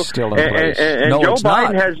up through, still in place. And no, Joe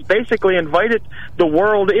Biden not. has basically invited the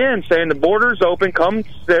world in, saying the border's open, come,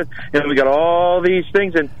 we got all these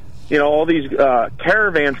things, and all these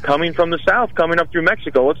caravans coming from the south, coming up through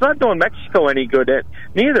Mexico. Well, it's not doing Mexico any good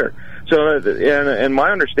neither. So, and my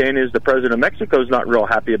understanding is the president of Mexico is not real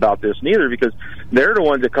happy about this neither, because they're the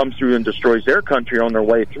ones that come through and destroys their country on their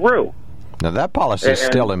way through. Now, that policy is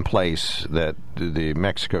still in place, that the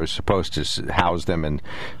Mexico is supposed to house them and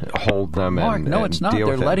hold them. Mark, no, it's not.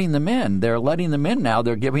 They're letting them in. They're letting them in now.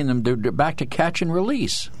 They're giving them they're back to catch and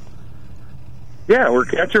release. Yeah, we're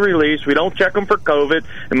catch and release. We don't check them for COVID.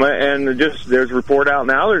 And just there's a report out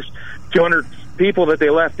now. There's 200 people that they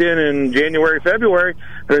left in January, February,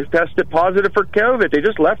 they tested positive for COVID. They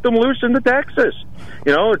just left them loose into Texas.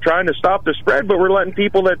 You know, they're trying to stop the spread, but we're letting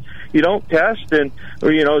people that you don't test and,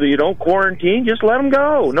 you know, that you don't quarantine, just let them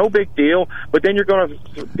go. No big deal. But then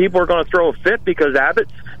people are going to throw a fit because Abbott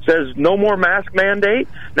says no more mask mandate.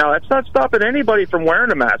 Now, that's not stopping anybody from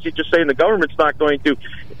wearing a mask. He's just saying the government's not going to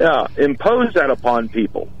impose that upon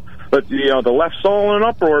people. But, you know, the left's all in an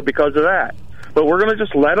uproar because of that. But we're going to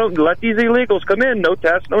just let these illegals come in, no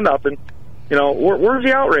tests, no nothing. You know, where's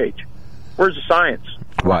the outrage? Where's the science?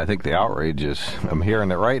 Well, I think the outrage is, I'm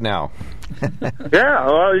hearing it right now. Yeah,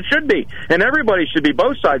 well, it should be. And everybody should be,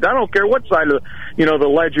 both sides. I don't care what side of the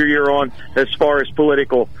ledger you're on as far as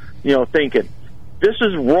political, thinking. This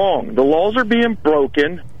is wrong. The laws are being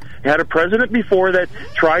broken. You had a president before that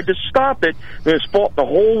tried to stop it. It was fought the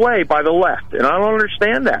whole way by the left, and I don't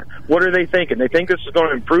understand that. What are they thinking? They think this is going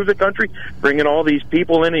to improve the country, bringing all these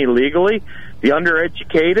people in illegally, the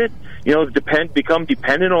undereducated, become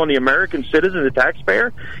dependent on the American citizen, the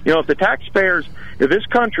taxpayer. If this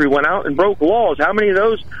country went out and broke laws, how many of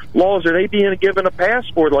those laws are they being given a pass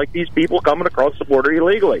for, like these people coming across the border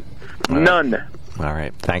illegally? None. All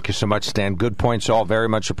right. Thank you so much, Stan. Good points all. Very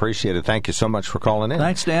much appreciated. Thank you so much for calling in.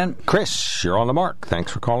 Thanks, Stan. Chris, you're on the mark.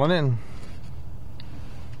 Thanks for calling in.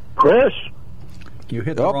 Chris? You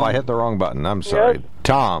hit the wrong... I hit the wrong button. I'm sorry. Yes.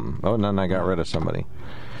 Tom. Oh, no, I got rid of somebody.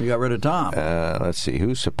 You got rid of Tom. Let's see.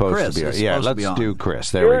 Who's supposed Chris to be on? Yeah, let's do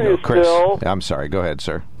Chris. There we go. Chris. Still. I'm sorry. Go ahead,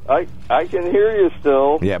 sir. I can hear you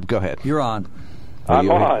still. Yeah, go ahead. You're on.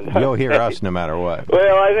 I'm on. You'll hear us no matter what.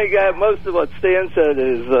 Well, I think most of what Stan said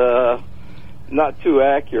is not too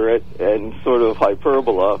accurate and sort of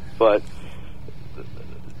hyperbola, but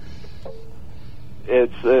it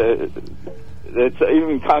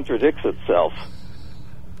even contradicts itself.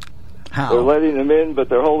 How? They're letting them in, but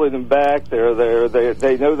they're holding them back. They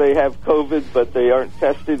know they have COVID, but they aren't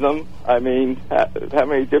testing them. I mean, how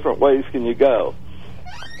many different ways can you go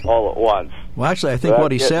all at once? Well, actually, I think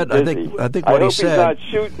what he said. I think what he said. He's not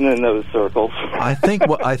shooting in those circles. I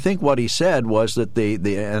think what he said was that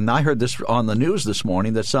and I heard this on the news this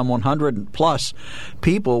morning, that some 100 plus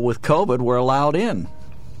people with COVID were allowed in.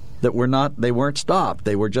 That they weren't stopped.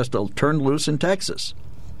 They were just turned loose in Texas.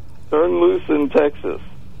 Turned loose in Texas.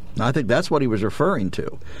 I think that's what he was referring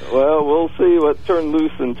to. Well, we'll see what "turn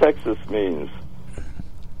loose in Texas" means.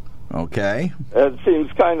 Okay. It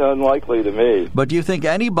seems kind of unlikely to me. But do you think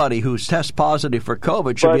anybody who's test positive for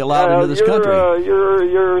COVID should be allowed into this country?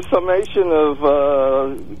 Your summation of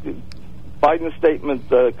Biden's statement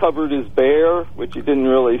covered his bear, which he didn't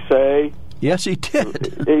really say. Yes, he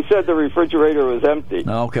did. He said the refrigerator was empty.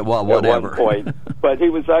 Okay, well, whatever. At one point. But he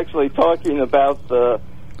was actually talking about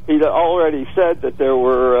he'd already said that there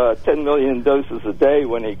were 10 million doses a day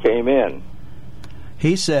when he came in.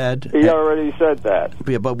 He said... He already said that.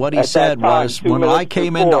 Yeah, but what he said was, when I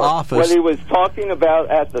came into office... What he was talking about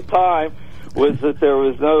at the time was that there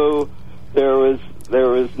was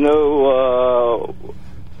no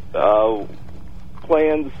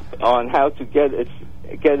plans on how to get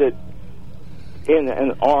it in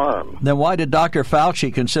an arm. Then why did Dr.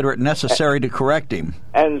 Fauci consider it necessary to correct him?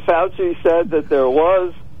 And Fauci said that there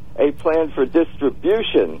was a plan for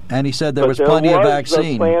distribution. And he said there was plenty of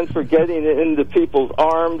vaccine. The plan for getting it into people's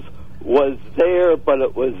arms was there, but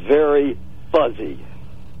it was very fuzzy.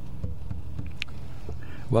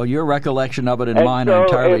 Well, your recollection of it and mine are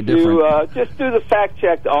entirely different. You just do the fact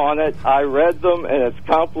check on it. I read them, and it's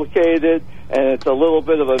complicated, and it's a little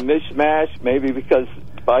bit of a mishmash, maybe because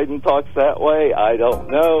Biden talks that way. I don't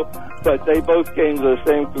know, but they both came to the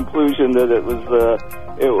same conclusion that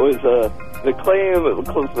the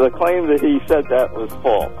claim that he said that was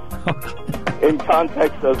false in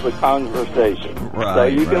context of the conversation. Right, so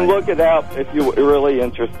you can look it up if you're really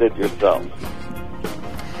interested yourself.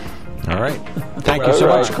 All right. Thank you so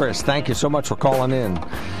much, Chris. Thank you so much for calling in.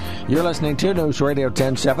 You're listening to News Radio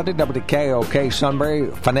 1070 WKOK Sunbury.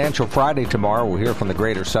 Financial Friday tomorrow. We'll hear from the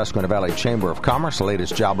Greater Susquehanna Valley Chamber of Commerce, the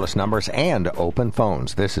latest jobless numbers, and open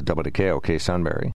phones. This is WKOK Sunbury.